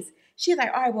days. She's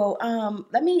like, all right, well,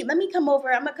 let me come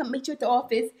over. I'm going to come meet you at the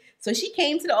office. So she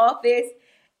came to the office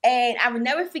and I would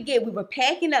never forget, we were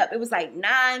packing up. It was like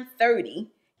 9:30.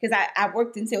 Because I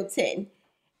worked until 10.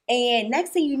 And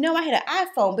next thing you know, I had an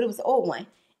iPhone, but it was an old one.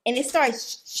 And it started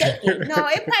shaking. No,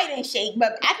 it probably didn't shake,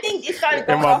 but I think it started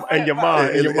going off. In your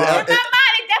mind. In my mind,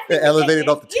 it definitely It elevated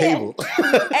off the table.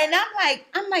 And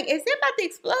I'm like, is it about to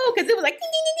explode? Because it was like, ding,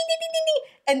 ding, ding, ding, ding, ding.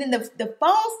 And then the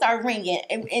phone started ringing.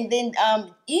 And then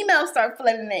emails started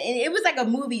flooding in. And it was like a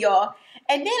movie, y'all.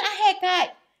 And then I had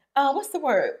got, what's the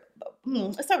word?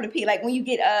 Let's start with a P. Like when you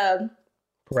get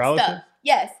paralysis? Stuff.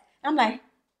 Yes. I'm like,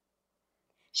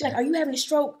 she's like, are you having a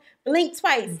stroke? Blink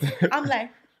twice. I'm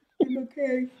like, I'm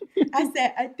okay. I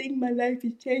said, I think my life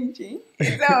is changing.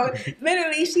 So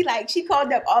literally, she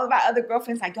called up all of our other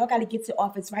girlfriends, like, y'all got to get to the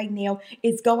office right now.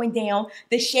 It's going down.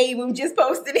 The Shade Room just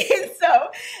posted it.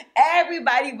 So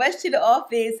everybody rushed to the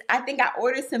office. I think I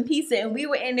ordered some pizza and we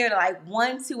were in there like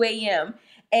 1, 2 a.m.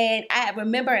 And I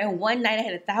remember in one night I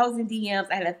had 1,000 DMs.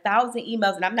 I had 1,000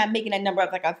 emails, and I'm not making that number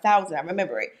up, like 1,000. I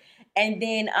remember it. And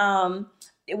then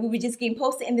we were just getting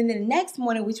posted. And then the next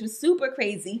morning, which was super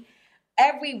crazy,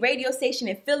 every radio station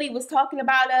in Philly was talking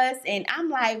about us. And I'm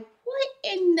like, what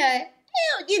in the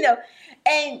hell?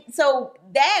 And so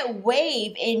that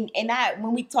wave, and I,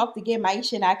 when we talked again,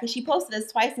 Maisha and I, because she posted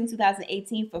us twice in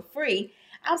 2018 for free.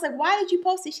 I was like, why did you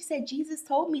post it? She said, Jesus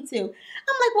told me to. I'm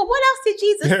like, well, what else did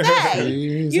Jesus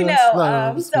say?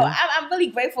 So I'm really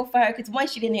grateful for her because one,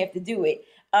 she didn't have to do it.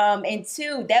 And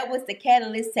two, that was the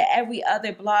catalyst to every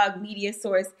other blog media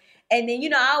source. And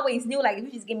then, I always knew, like, if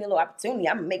you just give me a little opportunity,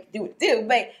 I'm going to make it do it too.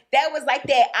 But that was like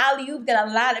that alley-oop that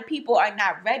a lot of people are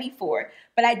not ready for.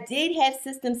 But I did have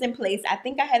systems in place. I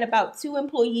think I had about 2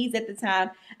 employees at the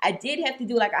time. I did have to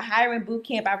do like a hiring boot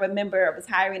camp. I remember I was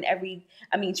training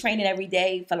every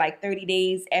day for like 30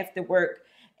 days after work.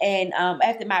 And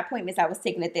after my appointments I was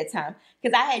taking at that time.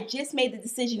 Because I had just made the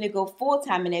decision to go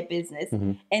full-time in that business.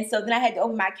 Mm-hmm. And so then I had to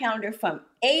open my calendar from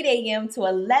 8 a.m. to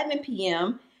 11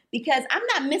 p.m. because I'm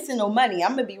not missing no money.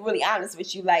 I'm going to be really honest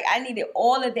with you. Like, I needed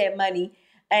all of that money.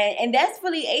 And that's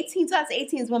really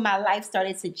 2018 is when my life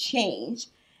started to change.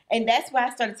 And that's why I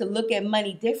started to look at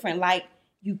money different. Like,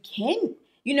 you can,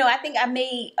 I think I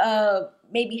made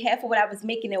maybe half of what I was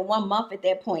making in 1 month at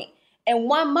that point. In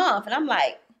 1 month. And I'm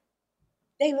like,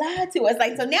 they lied to us.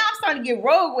 Like, so now I'm starting to get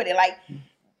rogue with it. Like,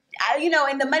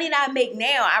 and the money that I make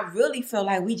now, I really feel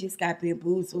like we just got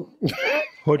bamboozled.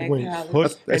 Hoodwinked.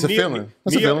 That's a feeling.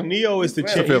 That's a feeling. Neo is the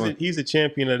champion. He's a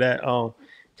champion of that.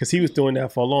 Because he was doing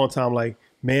that for a long time. Like,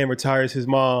 man retires his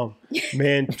mom.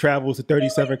 Man travels to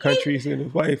 37 countries and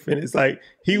his wife. And it's like,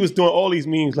 he was doing all these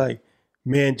memes like,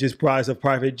 man just buys a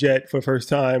private jet for the first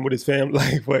time with his family.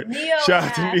 Like, but shout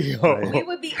out to Neo. We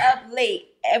would be up late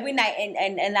every night.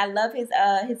 And I love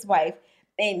his wife.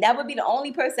 And that would be the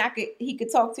only person he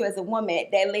could talk to as a woman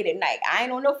that late at night. I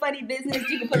ain't on no funny business.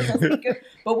 You can put us on speaker.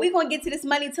 But we're going to get to this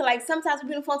money till like sometimes we've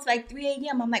been on the phone till like 3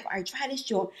 a.m. I'm like, all right, try this,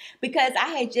 Joe. Because I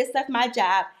had just left my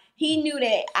job. He knew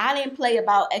that I didn't play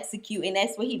about execute, and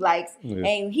that's what he likes. Yeah.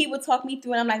 And he would talk me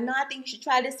through, and I'm like, no, I think you should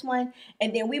try this one.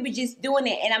 And then we were just doing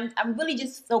it. And I'm really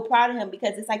just so proud of him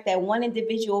because it's like that one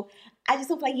individual. I just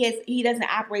don't feel like he doesn't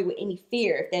operate with any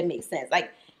fear, if that makes sense. Like,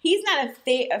 he's not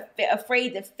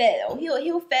afraid to fail.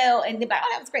 He'll fail and be like, oh,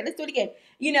 that was great. Let's do it again.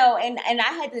 You know, and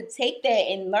I had to take that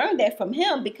and learn that from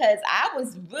him because I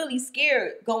was really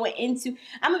scared going into,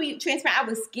 I'm going to be transparent. I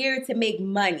was scared to make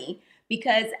money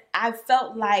because I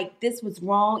felt like this was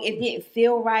wrong. It didn't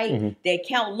feel right. Mm-hmm. The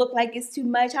account looked like it's too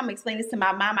much. I'm explaining this to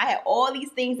my mom. I had all these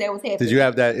things that was happening. Did you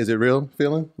have that, is it real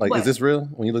feeling? Like, what? Is this real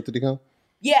when you looked at the account?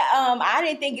 Yeah, I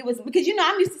didn't think it was, because, you know,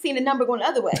 I'm used to seeing the number going the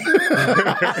other way.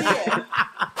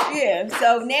 Yeah.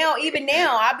 So now, even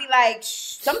now, I'll be like,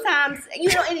 sometimes, you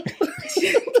know, and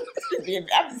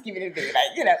I'm just giving it a bit,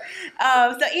 like, you know.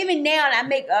 So even now, and I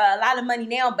make a lot of money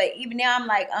now, but even now I'm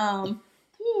like, I'm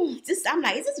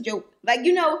like, is this a joke? Like,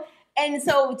 you know, and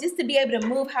so just to be able to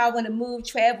move how I want to move,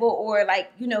 travel, or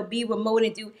like, you know, be remote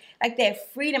and do like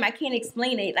that freedom, I can't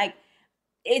explain it. Like,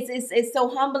 it's so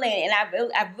humbling, and I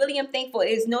really am thankful.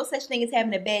 There's no such thing as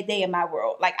having a bad day in my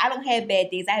world. Like, I don't have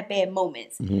bad days. I have bad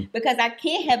moments because I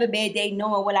can't have a bad day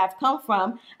knowing what I've come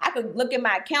from. I could look at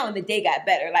my account and the day got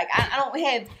better. Like, I don't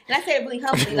have, and I said it really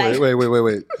humbly. Like, wait.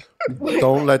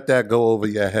 Don't let that go over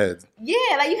your head. Yeah,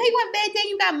 like, you have one bad day,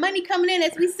 you got money coming in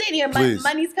as we sit here.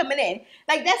 Money's coming in.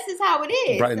 Like, that's just how it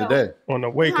is. Brighten the day. On the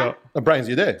wake up. Brightens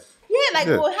your day. Yeah, like,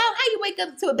 well, how you wake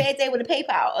up to a bad day with a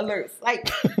PayPal alerts? Like,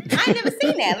 I ain't never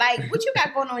seen that. Like, what you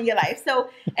got going on in your life? So,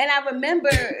 and I remember,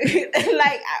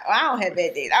 like, I don't have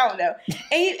bad days. I don't know.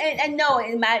 And no,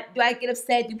 do I get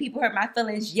upset? Do people hurt my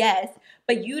feelings? Yes.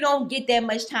 But you don't get that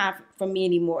much time from me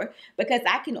anymore because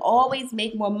I can always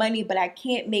make more money, but I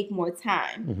can't make more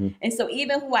time. Mm-hmm. And so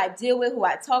even who I deal with, who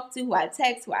I talk to, who I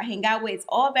text, who I hang out with, it's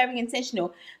all very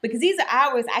intentional because these are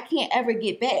hours I can't ever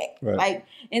get back. Right. Like,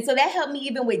 and so that helped me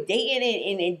even with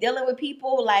dating and dealing with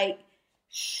people. Like,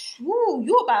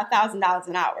 you about $1,000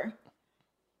 an hour.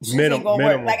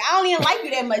 Minimum. Like, I don't even like you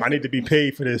that much. I need to be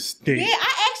paid for this date. Yeah,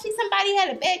 somebody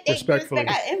had a bad day. Respectfully.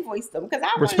 I invoiced them because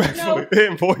I wanted to know.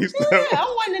 Invoiced them. Yeah, I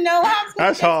wanted to know how I was going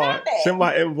That's to hard. Send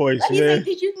my invoice. Like, he said,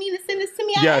 did you mean to send this to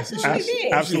me? Yes,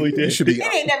 did. Absolutely did. You should be.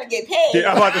 It ain't never get paid. Yeah,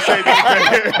 I'm about to say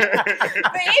that.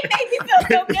 But it made me feel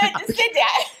so good to send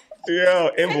that. Yeah,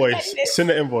 invoice.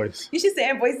 Send an invoice. You should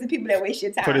send invoice to people that waste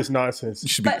your time. For this nonsense. You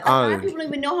should be honored. A lot of people don't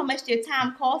even know how much their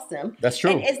time costs them. That's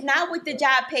true. And it's not what the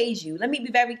job pays you. Let me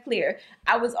be very clear.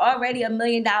 I was already $1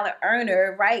 million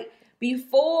earner, right?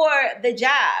 Before the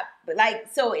job.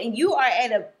 Like, so, and you are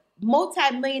at a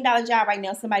multi-million-dollar job right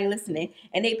now, somebody listening,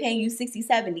 and they paying you 60,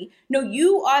 70. No,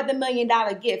 you are the $1 million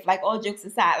gift, like, all jokes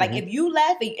aside. Like, if you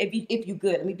left, if you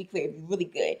good, let me be clear, if you're really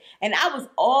good. And I was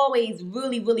always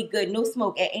really, really good, no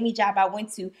smoke at any job I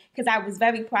went to, because I was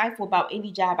very prideful about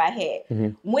any job I had. Mm-hmm.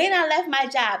 When I left my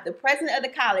job, the president of the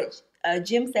college,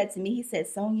 Jim, said to me, he said,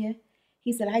 Sonia,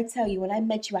 he said, I tell you, when I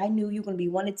met you, I knew you were going to be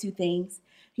one of two things.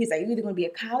 He's like, you're either going to be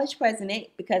a college president,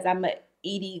 because I'm a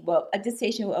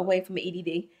dissertation away from an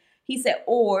EDD. He said,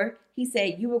 or he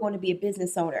said, you were going to be a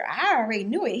business owner. I already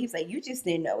knew it. He's like, you just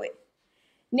didn't know it.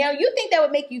 Now, you think that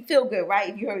would make you feel good, right?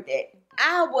 If you heard that.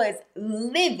 I was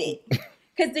livid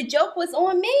because the joke was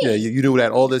on me. Yeah, you knew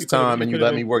that all this time and you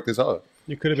let me work this hard.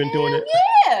 You could have been doing it.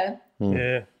 Yeah.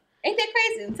 Yeah. Ain't that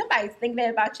crazy? Somebody's thinking that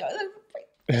about y'all.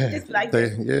 Just like they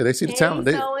see the talent.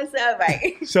 So,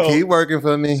 right. So keep working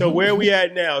for me. So where are we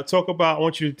at now? Talk about. I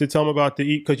want you to tell me about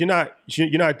because you're not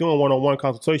doing one-on-one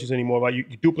consultations anymore. Right? You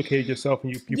duplicated yourself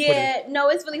and you put it. No,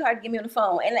 it's really hard to get me on the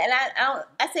phone, and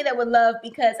I say that with love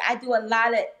because I do a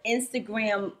lot of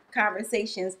Instagram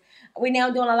conversations. We're now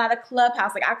doing a lot of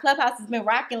Clubhouse. Like, our Clubhouse has been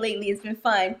rocking lately. It's been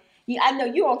fun. I know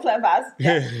you're on Clubhouse.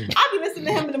 Yeah. I'll be listening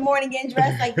to him in the morning getting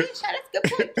dressed like, yeah, that's a good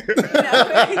point.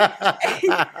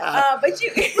 But you,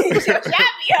 wait.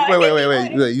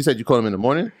 You said you called him in the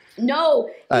morning? No,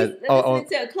 he's listening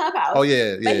to a Clubhouse. Oh,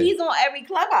 yeah. But he's on every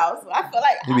Clubhouse. So I feel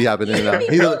like he be hopping in and out.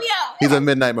 He's a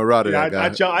midnight marauder. Yeah, I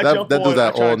jump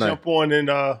on and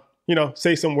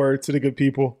say some words to the good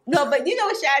people. No, but you know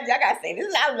what, Shad, I gotta say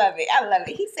this. I love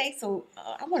it. He say so.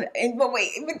 I want to, but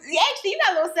wait. But actually, you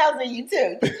got little cells in you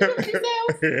too. Did you know what you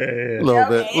said? A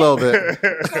little bit.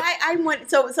 So I want.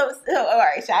 So. All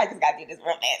right, Shad, I just gotta do this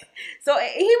real fast. So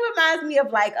he reminds me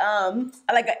of like an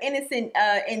innocent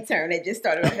intern that just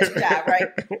started on his job, right?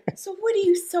 So what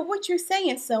you're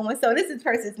saying, so and so this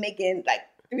person's making like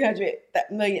 300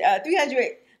 million,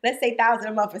 300, let's say 1,000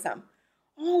 a month or something.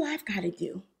 all I've got to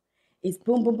do is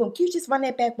boom, boom, boom. Can you just run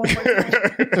that back one more time?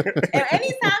 And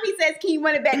anytime he says, can you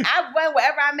run it back? I run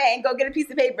wherever I'm at and go get a piece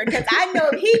of paper because I know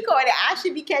if he caught it, I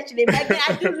should be catching it. But then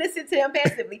I do listen to him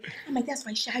passively. I'm like, that's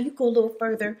right, Shy, you go a little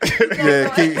further.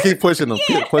 Keep pushing them.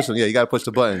 Keep pushing them. Yeah, you got to push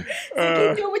the button. So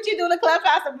keep doing what you do in the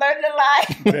clubhouse. I'm learning a lot.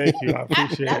 Thank you. I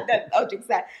appreciate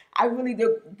it. I really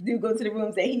do go to the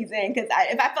rooms that he's in because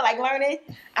if I feel like learning,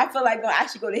 I feel like I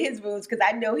should go to his rooms because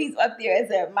I know he's up there as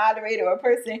a moderator or a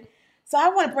person. So I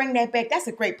want to bring that back. That's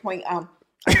a great point. I love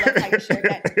how you shared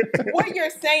that. What you're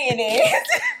saying is,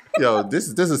 yo, this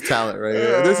is talent right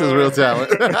here. This is real talent.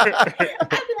 I'd be like, yeah.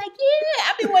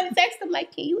 I'd be wanting to text him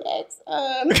like, can you ask?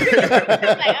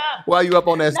 Like, why are you up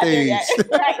on that stage?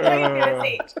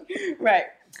 Right.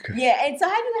 Yeah. And so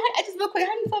I just real quick,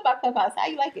 how do you feel about Clubhouse? How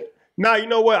you like it? Nah, you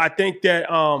know what? I think that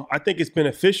I think it's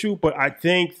beneficial, but I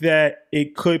think that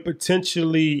it could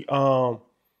potentially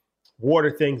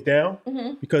water things down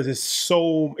because it's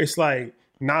like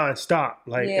nonstop.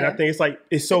 Like, and I think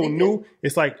it's so new.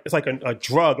 It's like a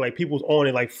drug. Like people's on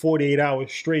it like 48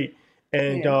 hours straight,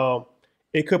 and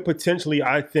it could potentially,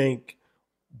 I think,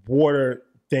 water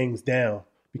things down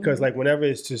because like whenever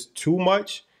it's just too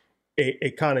much,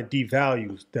 it kind of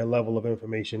devalues that level of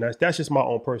information. That's just my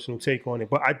own personal take on it.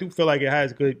 But I do feel like it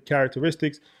has good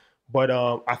characteristics. But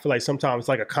I feel like sometimes it's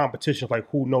like a competition of like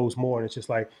who knows more, and it's just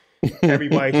like.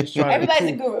 Everybody's just trying Everybody's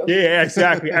a guru. Yeah,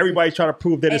 exactly. Everybody's trying to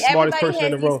prove they're the smartest person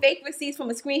in the room. Everybody has these fake receipts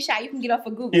from a screenshot you can get off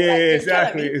of Google. Yeah, like,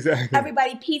 exactly.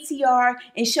 Everybody PTR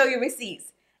and show your receipts.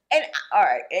 And all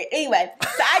right, anyway, so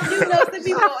I do know some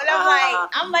people, and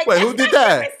I'm like, wait, who did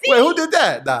that? Wait, who did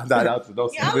that? Nah, don't I'm like,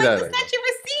 that's not your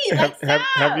receipt. Like, stop.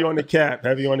 Heavy on the cap.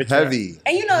 Heavy. And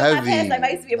you know, in my past life, I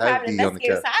used to be a private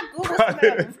investigator, so I Googled some of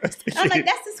them. I'm like,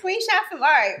 that's the screenshot from, all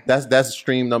right. That's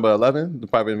stream number 11, the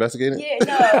private investigator? Yeah,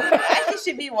 no, actually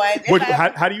should be one.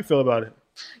 How do you feel about it?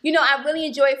 You know, I really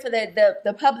enjoy it for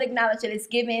the public knowledge that it's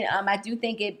given. I do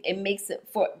think it makes it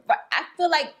I feel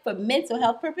like for mental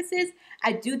health purposes,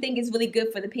 I do think it's really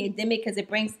good for the pandemic because it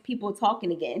brings people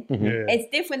talking again. Mm-hmm. Yeah. It's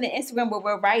different than Instagram where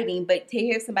we're writing, but to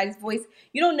hear somebody's voice,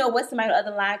 you don't know what somebody on the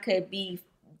other line could be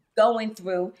going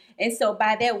through. And so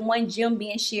by that one gem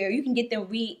being shared, you can get them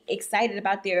excited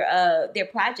about their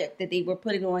project that they were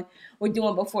putting on or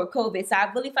doing before COVID. So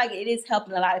I really feel like it is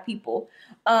helping a lot of people.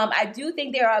 I do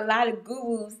think there are a lot of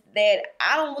gurus that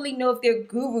I don't really know if they're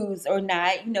gurus or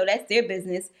not. You know, that's their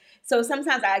business. So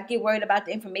sometimes I get worried about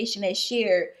the information that's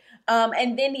shared.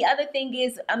 And then the other thing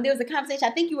is there was a conversation,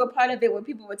 I think you were part of it, where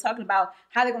people were talking about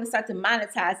how they're going to start to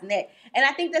monetize that. And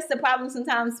I think that's the problem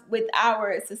sometimes with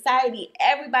our society.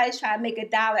 Everybody's trying to make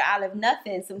 $1 out of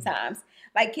nothing sometimes.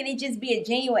 Like, can it just be a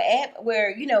genuine app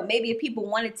where, you know, maybe if people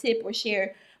want to tip or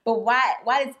share, but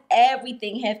why does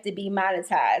everything have to be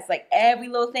monetized? Like every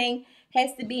little thing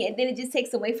has to be, and then it just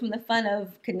takes away from the fun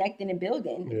of connecting and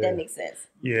building, if that makes sense.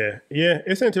 Yeah.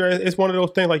 It's interesting. It's one of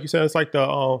those things, like you said, it's like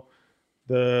the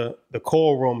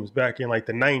call rooms back in like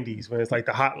the 90s when it's like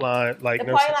the hotline, like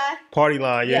the party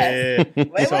line. Yeah. Well,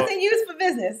 it wasn't used for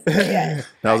business. Yeah.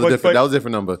 That was a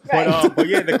different number. Right. But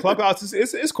yeah, the Clubhouse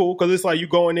is cool because it's like you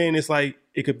going in, it's like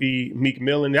it could be Meek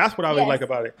Mill, and that's what I really like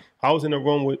about it. I was in a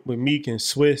room with Meek and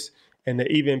Swiss, and to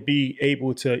even be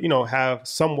able to, you know, have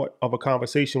somewhat of a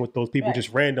conversation with those people just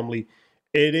randomly,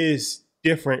 it is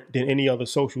different than any other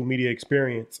social media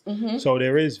experience. Mm-hmm. So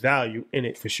there is value in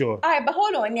it for sure. All right, but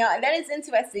hold on now. That is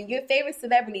interesting. Your favorite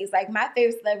celebrities, like my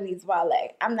favorite celebrity is Wale.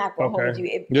 I'm not going to hold you.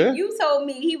 If you told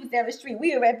me he was down the street,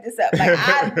 we would wrap this up. Like,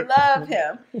 I love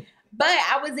him. But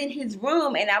I was in his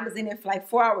room and I was in there for like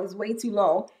 4 hours, way too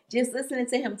long, just listening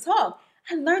to him talk.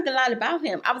 I learned a lot about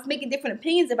him. I was making different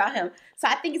opinions about him. So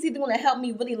I think it's either going to help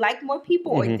me really like more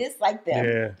people or dislike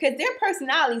them. Because their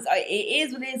personalities it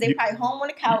is what it is. They're probably home on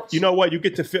the couch. You know what? You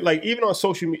get to feel like, even on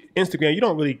social media, Instagram, you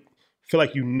don't really feel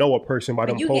like you know a person by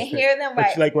them posting. You can hear them,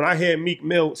 right? But like when I hear Meek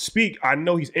Mill speak, I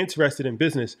know he's interested in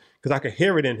business because I could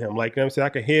hear it in him. Like, you know what I'm saying? I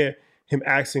could hear him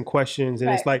asking questions. And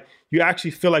it's like, you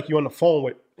actually feel like you're on the phone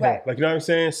with him. Like, you know what I'm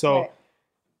saying? So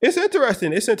it's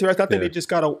interesting. I think they just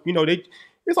got to, you know,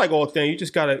 it's like all things. You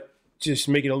just got to just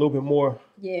make it a little bit more.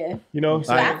 Yeah. You know?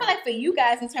 So I feel like for you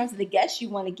guys, in terms of the guests you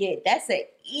want to get, that's an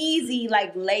easy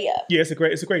like layup. Yeah, it's a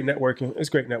great networking. It's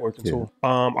a great networking tool.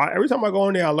 Every time I go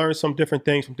in there, I learn some different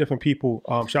things from different people.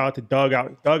 Shout out to Doug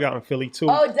out in Philly too.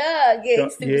 Oh, Doug. Yeah,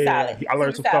 he's super solid. I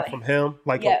learned some stuff from him.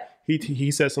 Like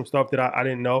he said some stuff that I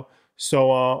didn't know.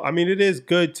 So, I mean, it is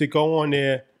good to go on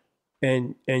there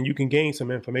and you can gain some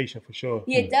information for sure.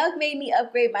 Yeah, Doug made me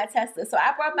upgrade my Tesla. So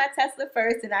I brought my Tesla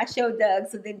first and I showed Doug.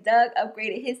 So then Doug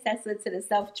upgraded his Tesla to the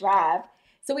self-drive.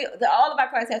 So all of our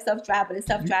cars have self-drive, but it's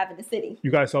self-drive in the city.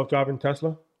 You got a self-driving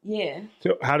Tesla? Yeah.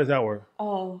 So how does that work?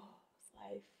 Oh, it's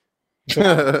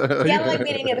life. Yeah, I don't like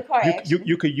being in the other car.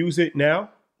 You could use it now.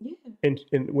 Yeah.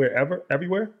 In wherever,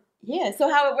 everywhere. Yeah. So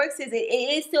how it works is it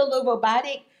is still a little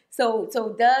robotic.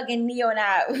 So Doug and Neo and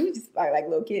I, we just like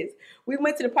little kids. We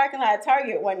went to the parking lot of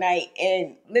Target one night,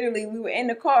 and literally we were in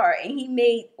the car, and he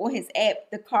made on his app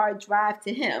the car drive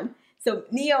to him. So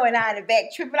Neo and I in the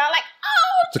back tripping out like,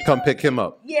 oh, To come pick him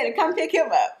up. yeah, to come pick him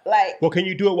up. Like, Well, can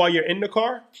you do it while you're in the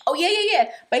car? oh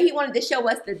yeah. But he wanted to show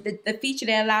us the feature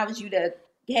that allows you to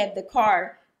have the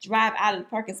car drive out of the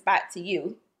parking spot to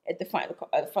you at the front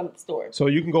of the store. So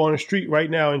you can go on the street right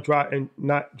now and drive and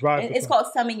not drive. And the it's car.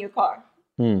 called Summon Your Car.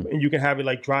 And you can have it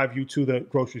like drive you to the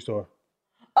grocery store.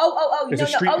 Oh, Is no, it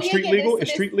street, no. Oh, street yeah, legal? this-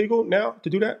 Is street legal now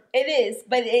to do that? It is,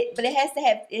 but it has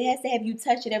to have you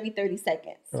touch it every 30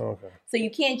 seconds. Oh, okay. So you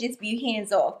can't just be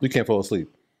hands off. You can't fall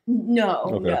asleep.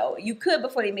 No. You could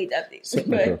before they made the updates.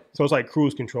 But So it's like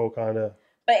cruise control kind of.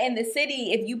 But in the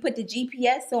city, if you put the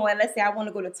GPS on, let's say I want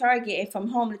to go to Target, and from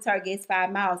home to Target is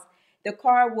 5 miles, the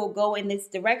car will go in this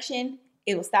direction.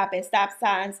 It will stop at stop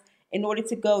signs. In order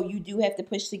to go, you do have to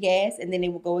push the gas, and then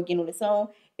it will go again on its own.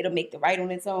 It'll make the right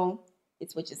on its own. It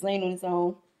switches lane on its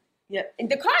own. Yep. And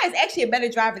the car is actually a better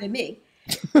driver than me.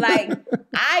 Like,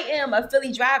 I am a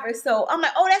Philly driver, so I'm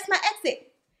like, oh, that's my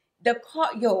exit. The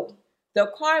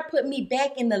car put me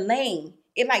back in the lane.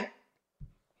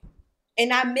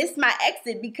 And I missed my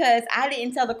exit because I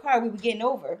didn't tell the car we were getting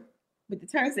over with the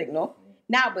turn signal.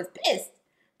 Now I was pissed.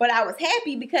 But I was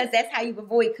happy because that's how you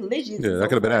avoid collisions. Yeah, that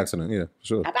could have been an accident. Yeah, for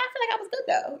sure. But I feel like I was good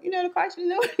though. You know, the car should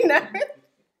know.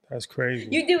 That's crazy.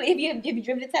 You do. Have you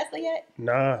driven a Tesla yet?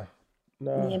 Nah.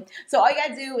 Yeah. So all you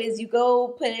gotta do is you go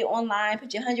put it online,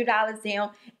 put your $100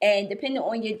 down, and depending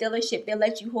on your dealership, they'll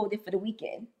let you hold it for the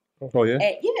weekend. Oh yeah.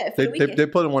 And, for the weekend. They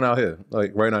put one out here,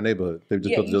 like right in our neighborhood. They just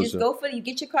built the you just dealership. you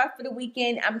get your car for the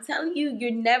weekend. I'm telling you,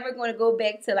 you're never going to go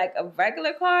back to like a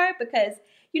regular car because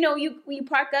when you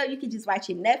park up, you can just watch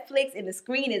your Netflix and the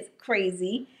screen is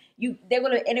crazy. They're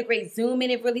going to integrate Zoom in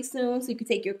it really soon, so you can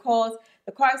take your calls.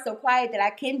 The car is so quiet that I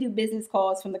can do business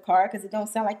calls from the car because it don't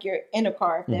sound like you're in a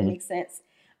car, if that makes sense.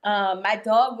 My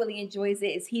dog really enjoys it.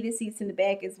 It's heated seats in the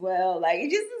back as well. Like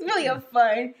it just is really a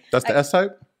fun. That's the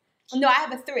S-Type? No, I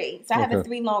have a 3. So I have a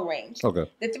 3 long range. Okay.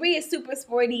 The 3 is super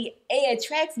sporty. It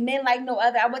attracts men like no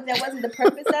other. That wasn't the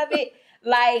purpose of it.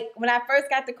 Like when I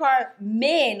first got the car,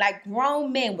 men, like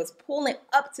grown men, was pulling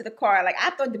up to the car. Like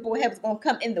I thought the boy head was gonna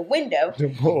come in the window. The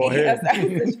boy head.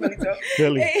 That's funny, so.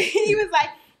 Really? He was like,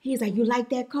 you like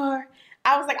that car?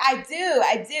 I was like, I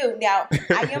do. Now,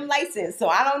 I am licensed, so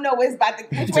I don't know what's about to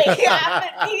which way. I'm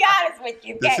gonna be honest with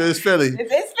you. This is Philly.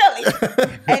 This is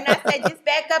Philly. And I said, just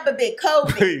back up a bit,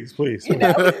 COVID. Please. You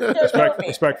know,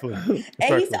 Respectfully.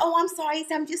 And he said, oh, I'm sorry. He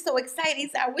said, I'm just so excited. He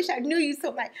said, I wish I knew you. So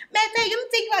I'm like, man, let me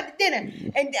take you out to dinner.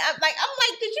 And I'm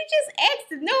like, did you just ask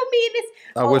to know me?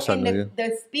 I wish I knew you.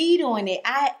 The speed on it,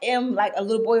 I am like a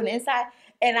little boy on the inside.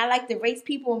 And I like to race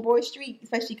people on Broad Street,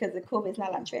 especially because of COVID. It's not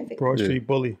a lot of traffic. Broad Street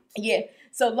bully. Yeah.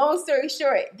 So long story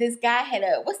short, this guy had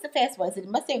what's the fast one? Is it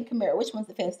Mustang Camaro? Which one's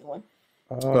the faster one?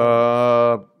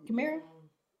 Camaro?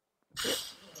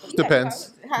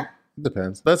 Depends. Huh?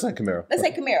 Depends. Let's say Camaro. Let's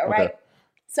say Camaro, Okay. right?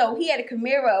 So he had a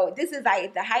Camaro. This is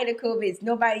like the height of COVID. It's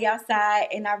nobody outside.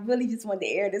 And I really just wanted to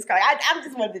air this car. I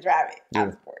just wanted to drive it. I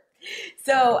was bored.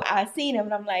 So I seen him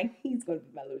and I'm like, he's going to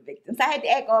be my little victim. So I had to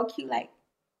act all cute, like,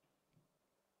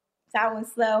 so I went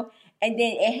slow. And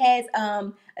then it has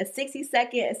a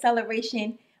 60-second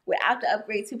acceleration without the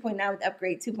upgrade 2.9 with the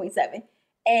upgrade 2.7.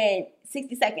 And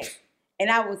 60 seconds. And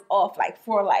I was off like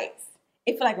 4 lights.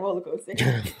 It felt like a roller coaster.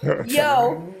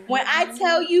 Yo, when I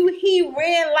tell you he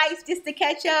ran lights just to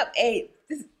catch up. And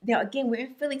now, again, we're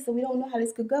in Philly, so we don't know how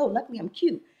this could go. Luckily, I'm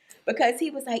cute. Because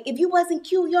he was like, if you wasn't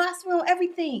cute, yo, I swear on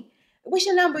everything. What's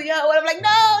your number, yo? And I'm like, no,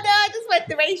 I just wanted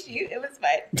to race you. It was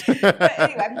fun. But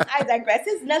anyway, I digress.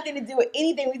 It has nothing to do with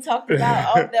anything we talked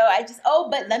about. Although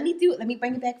but let me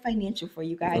bring it back financial for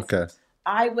you guys. Okay.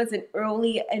 I was an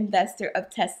early investor of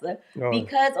Tesla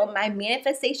because on my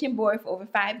manifestation board for over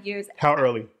 5 years. How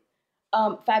early?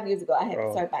 5 years ago, I had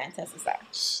to start buying Tesla stock.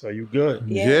 So you good?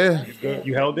 Yeah. You good?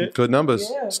 You held it? Good numbers.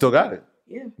 Yeah. Still got it.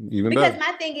 Yeah. Even Because better.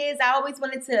 my thing is, I always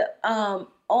wanted to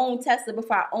own Tesla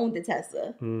before I owned the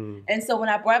Tesla. And so when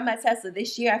I bought my Tesla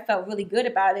this year, I felt really good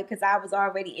about it because I was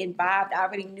already involved. I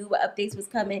already knew what updates was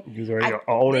coming. You was already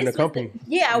owning the company.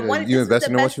 I wanted you this was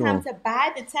the invested in what best you time own. to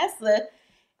buy the Tesla.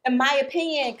 In my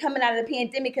opinion, coming out of the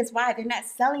pandemic, because why? They're not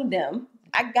selling them.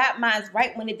 I got mine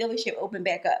right when the dealership opened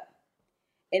back up.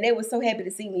 And they were so happy to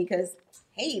see me because,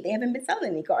 hey, they haven't been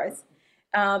selling any cars.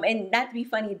 And not to be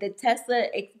funny, the Tesla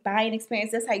buying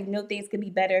experience, that's how you know things could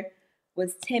be better,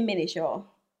 was 10 minutes, y'all.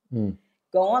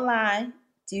 go online,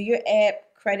 do your app,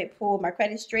 credit pull, my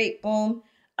credit straight, boom.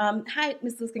 Hi,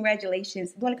 Ms. Lewis,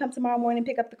 congratulations. You want to come tomorrow morning and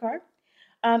pick up the car?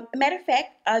 Matter of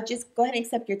fact, just go ahead and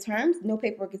accept your terms. No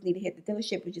paperwork is needed here at the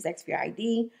dealership. We just ask for your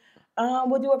ID.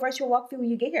 We'll do a virtual walkthrough when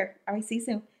you get here. All right, see you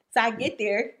soon. So I get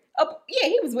there. Oh, yeah,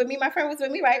 he was with me. My friend was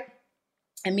with me, right?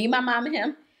 And me, my mom, and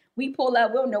him, we pull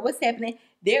up. We don't know what's happening.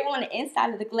 They're on the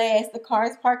inside of the glass. The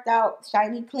car's parked out,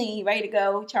 shiny, clean, ready to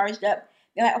go, charged up.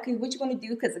 They're like, okay, what you going to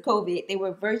do? Because of COVID, they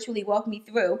were virtually walking me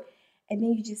through. And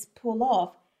then you just pull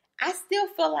off. I still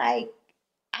feel like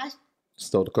I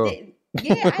Stole the car. I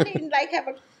didn't have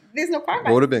there's no car.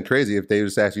 It would have been crazy if they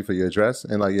just asked you for your address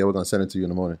and we're going to send it to you in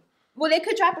the morning. Well, they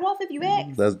could drop it off if you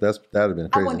asked. That would have been I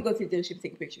crazy. wanted to go to the dealership and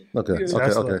take a picture. Okay.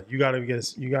 Okay. You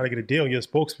gotta get a deal. You're a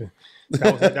spokesman.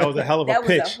 That was a hell of a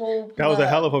pitch. That was a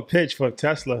hell of a pitch for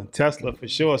Tesla. Tesla for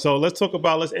sure. So let's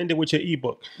end it with your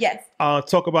ebook. Yes.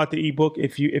 Talk about the ebook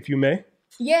if you may.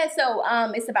 Yeah, so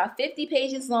it's about 50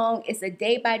 pages long. It's a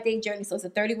day-by-day journey. So it's a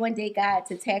 31-day guide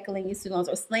to tackling your student loans,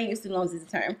 or slaying your student loans is the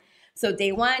term. So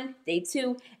day 1, day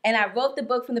 2, and I wrote the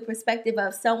book from the perspective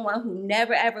of someone who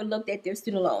never ever looked at their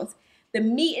student loans. The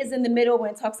meat is in the middle when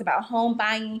it talks about home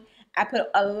buying. I put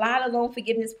a lot of loan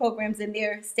forgiveness programs in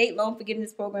there, state loan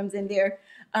forgiveness programs in there.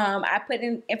 I put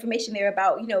in information there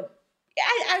about,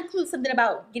 I include something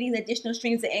about getting additional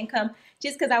streams of income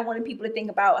just because I wanted people to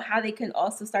think about how they can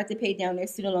also start to pay down their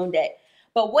student loan debt.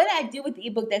 But what I do with the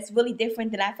ebook that's really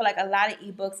different than I feel like a lot of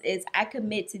ebooks is I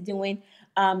commit to doing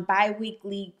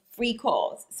bi-weekly free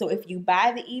calls. So if you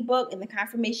buy the ebook and the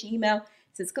confirmation email,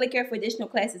 it says click here for additional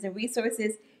classes and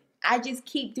resources. I just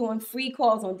keep doing free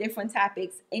calls on different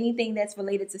topics, anything that's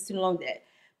related to student loan debt,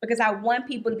 because I want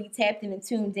people to be tapped in and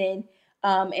tuned in.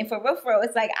 And for real,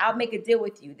 it's like, I'll make a deal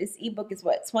with you. This ebook is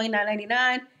what,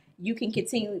 $29.99. You can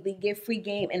continually get free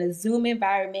game in a Zoom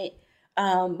environment.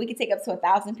 We can take up to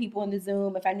 1,000 people in the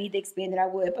Zoom. If I need to expand it, I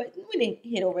would, but we didn't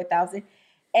hit over 1,000.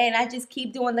 And I just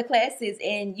keep doing the classes,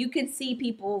 and you can see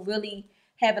people really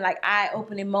having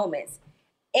eye-opening moments.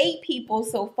 8 people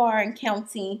so far and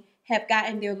counting have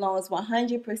gotten their loans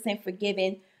 100%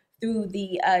 forgiven through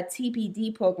the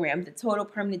TPD program, the Total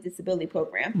Permanent Disability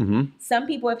Program. Mm-hmm. Some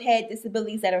people have had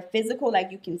disabilities that are physical, like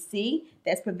you can see,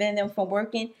 that's preventing them from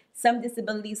working. Some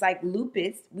disabilities like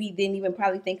lupus, we didn't even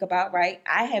probably think about, right?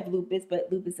 I have lupus, but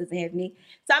lupus doesn't have me.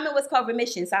 So I'm in what's called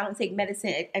remission, so I don't take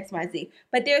medicine X, Y, Z.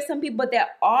 But there are some people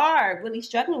that are really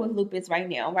struggling with lupus right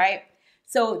now, right?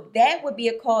 So that would be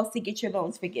a cause to get your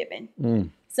loans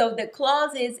forgiven. So the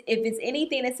clause is, if it's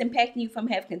anything that's impacting you from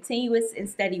have continuous and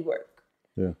steady work.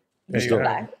 Yeah.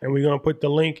 And we're going to put the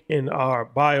link in our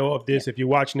bio of this. If you're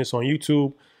watching this on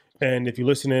YouTube, and if you're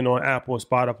listening on Apple or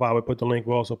Spotify, we put the link.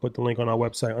 We'll also put the link on our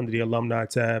website under the alumni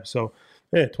tab. So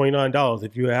yeah, $29.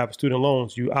 If you have student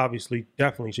loans, you obviously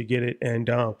definitely should get it. And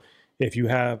if you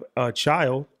have a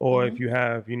child, or if you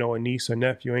have, a niece or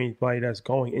nephew or anybody that's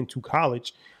going into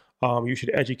college, you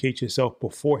should educate yourself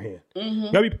beforehand. You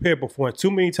gotta be prepared beforehand.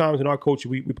 Too many times in our culture,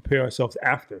 we prepare ourselves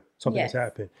after something has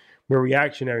happened. We're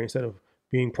reactionary instead of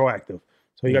being proactive.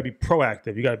 So you gotta be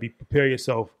proactive. You gotta prepare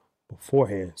yourself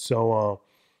beforehand. So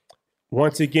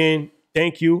once again,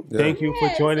 thank you. Yeah. Thank you for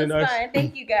joining us. Fun.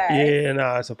 Thank you guys.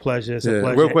 Yeah, it's a pleasure. It's a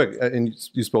pleasure. Real quick, and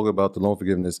you spoke about the loan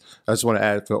forgiveness. I just want to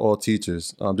add for all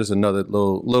teachers, just another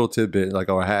little tidbit, like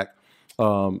our hack.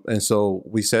 And so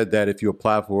we said that if you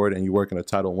apply for it and you work in a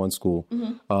Title I school,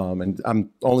 and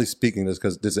I'm only speaking this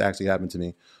because this actually happened to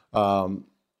me,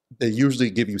 they usually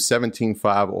give you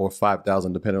 $17,500 or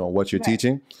 $5,000 depending on what you're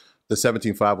teaching. The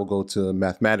 $17,500 will go to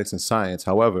mathematics and science.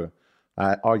 However,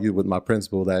 I argued with my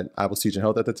principal that I was teaching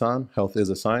health at the time. Health is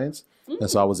a science. And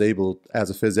so I was able, as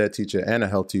a phys ed teacher and a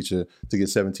health teacher, to get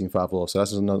 $17,500 off. So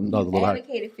that's just another little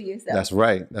advocated for yourself.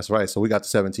 That's right. So we got to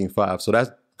 $17,500. So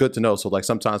that's good to know. So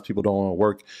sometimes people don't want to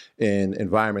work in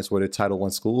environments where they're Title I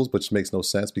schools, which makes no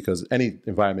sense because any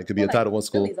environment could be a Title I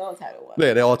school. All Title I.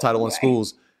 Yeah, they're all Title I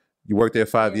schools. You work there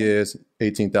 5 years,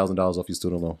 $18,000 off your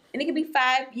student loan. And it can be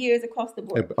 5 years across the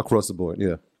board. Across the board,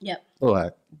 yeah. Yep. All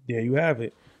right. Yeah, you have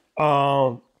it.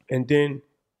 And then,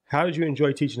 how did you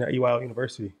enjoy teaching at EYL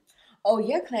University? Oh,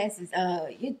 your classes,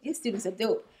 your students are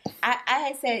dope. I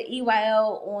had said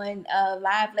EYL on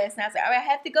live last night. I was like, all right,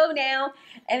 I have to go now.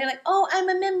 And they're like, oh, I'm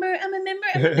a member.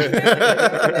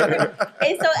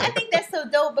 And so I think that's so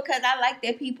dope because I like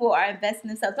that people are investing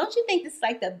themselves. Don't you think this is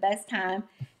like the best time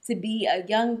to be a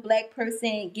young Black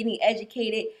person getting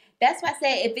educated? That's why I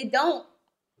said if it don't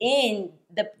end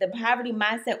the poverty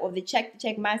mindset or the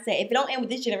check-to-check mindset, if it don't end with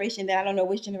this generation, then I don't know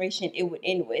which generation it would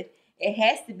end with. It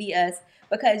has to be us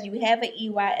because you have an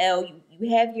EYL, you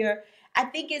have your, I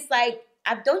think it's like,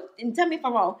 and tell me if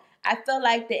I'm wrong, I feel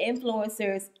like the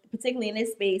influencers, particularly in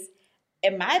this space,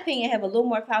 in my opinion, have a little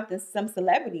more clout than some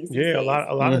celebrities. These Yeah, days.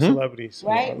 a lot of celebrities.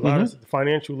 Right? A lot of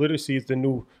financial literacy is the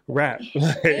new rap.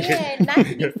 Yeah, not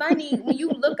to be funny. When you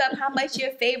look up how much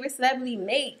your favorite celebrity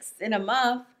makes in a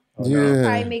month, you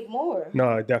probably make more. No,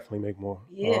 I definitely make more.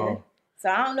 Yeah. So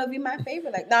I don't know if you're my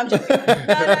favorite. Like, no, I'm joking. No.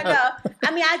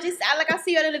 I mean, I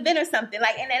see you at an event or something.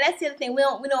 Like, and that's the other thing. We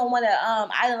don't want to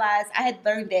idolize. I had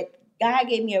learned that God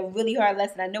gave me a really hard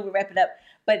lesson. I know we wrap it up,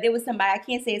 but there was somebody, I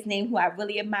can't say his name, who I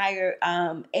really admire.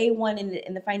 A1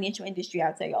 in the financial industry.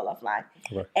 I'll tell you all offline.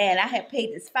 Right. And I had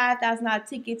paid this $5,000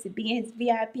 ticket to be in his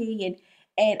VIP,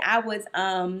 and I was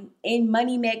in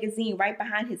Money Magazine right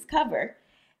behind his cover,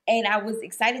 and I was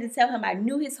excited to tell him I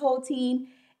knew his whole team.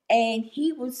 And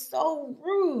he was so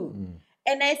rude.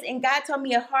 And God told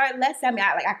me a hard lesson. I mean,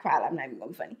 I cried. I'm not even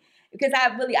gonna be funny. Because I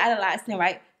really idolized him,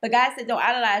 right? But God said, don't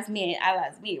idolize me and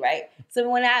idolize me, right? So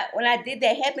when I did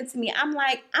that happen to me, I'm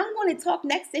like, I'm gonna talk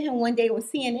next to him one day with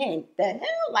CNN. The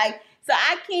hell? Like, so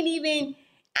I'm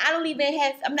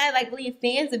not like really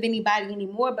fans of anybody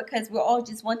anymore, because we're all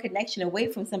just one connection away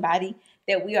from somebody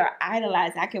that we are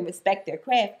idolizing. I can respect their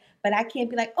craft, but I can't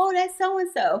be like, oh, that's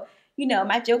so-and-so. You know,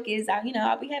 my joke is, I'll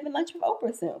be having lunch with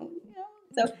Oprah soon. You know?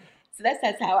 So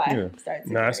that's how I started.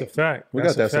 No, that's a fact. We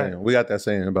got that saying. We got that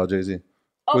saying about Jay-Z.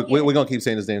 Oh, we're going to keep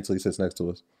saying his name until he sits next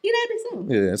to us. Yeah, that'll be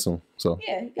soon. Yeah, soon. So.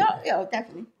 Yeah,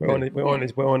 definitely.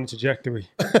 We're on the trajectory.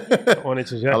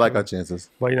 I like our chances.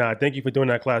 But, thank you for doing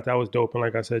that class. That was dope. And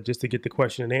like I said, just to get the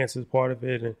question and answers part of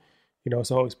it, and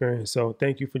it's a whole experience. So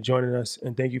thank you for joining us,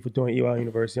 and thank you for doing EY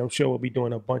University. I'm sure we'll be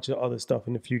doing a bunch of other stuff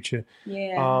in the future.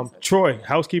 Yeah. Troy,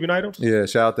 housekeeping items? Yeah,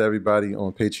 shout out to everybody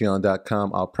on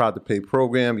patreon.com, our Proud to Pay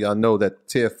program. Y'all know that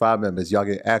Tier 5 members, y'all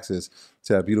get access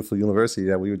to that beautiful university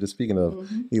that we were just speaking of.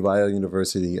 EYL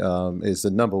University is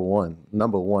the number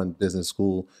one business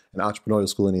school and entrepreneurial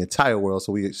school in the entire world.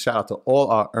 So we shout out to all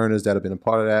our earners that have been a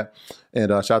part of that. And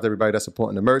shout out to everybody that's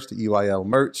supporting the merch, the EYL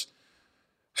merch.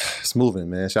 It's moving,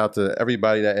 man. Shout out to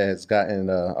everybody that has gotten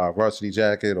our varsity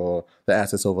jacket or the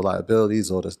assets over liabilities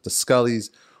or the Scullies.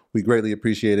 We greatly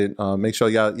appreciate it. Make sure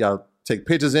y'all take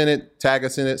pictures in it, tag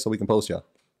us in it so we can post y'all.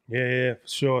 Yeah, for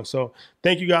sure. So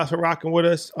thank you guys for rocking with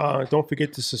us. Don't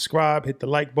forget to subscribe, hit the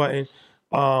like button,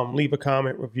 leave a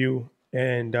comment, review,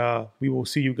 and we will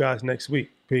see you guys next week.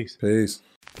 Peace.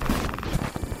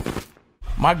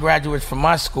 My graduates from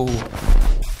my school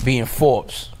being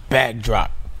Forbes, bag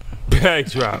drop. Bag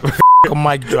drop. A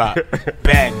mic drop.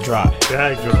 Bag drop.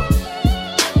 Bag drop.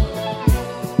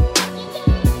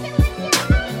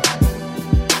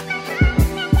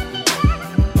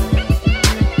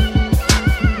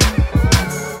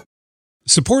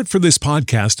 Support for this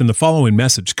podcast and the following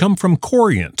message come from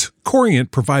Corient. Corient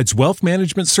provides wealth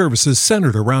management services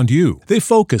centered around you. They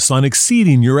focus on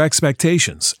exceeding your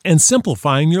expectations and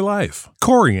simplifying your life.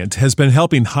 Corient has been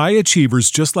helping high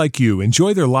achievers just like you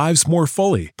enjoy their lives more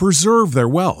fully, preserve their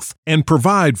wealth, and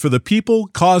provide for the people,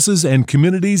 causes, and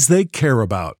communities they care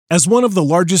about. As one of the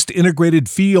largest integrated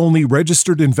fee-only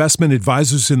registered investment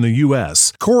advisors in the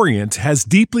U.S., Corient has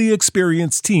deeply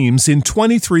experienced teams in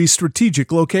 23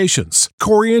 strategic locations.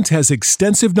 Corient has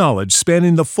extensive knowledge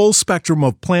spanning the full spectrum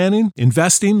of planning,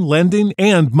 investing, lending,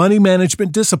 and money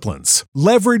management disciplines.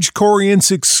 Leverage Corient's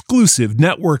exclusive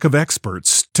network of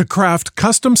experts to craft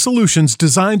custom solutions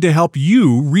designed to help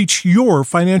you reach your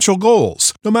financial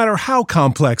goals, no matter how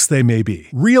complex they may be.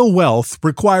 Real wealth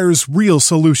requires real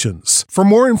solutions. For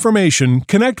more information,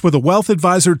 connect with a wealth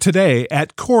advisor today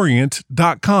at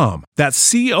Corient.com.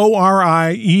 That's Corient.com.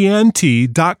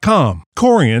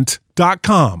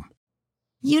 Corient.com.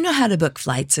 You know how to book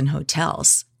flights and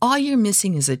hotels. All you're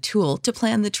missing is a tool to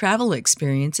plan the travel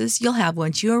experiences you'll have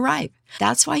once you arrive.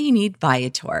 That's why you need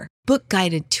Viator. Book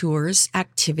guided tours,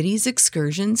 activities,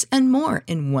 excursions, and more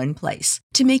in one place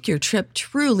to make your trip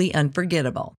truly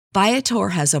unforgettable. Viator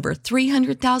has over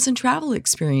 300,000 travel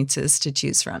experiences to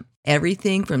choose from.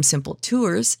 Everything from simple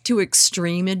tours to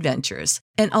extreme adventures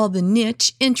and all the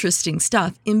niche, interesting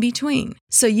stuff in between.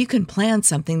 So you can plan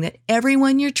something that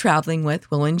everyone you're traveling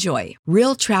with will enjoy.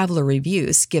 Real traveler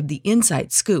reviews give the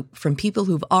inside scoop from people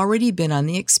who've already been on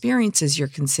the experiences you're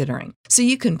considering. So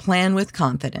you can plan with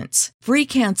confidence. Free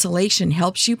cancellation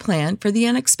helps you plan for the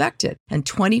unexpected. And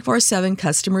 24/7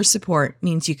 customer support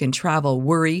means you can travel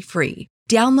worry-free.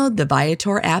 Download the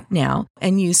Viator app now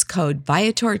and use code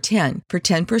Viator10 for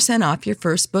 10% off your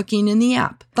first booking in the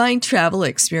app. Find travel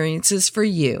experiences for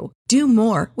you. Do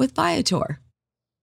more with Viator.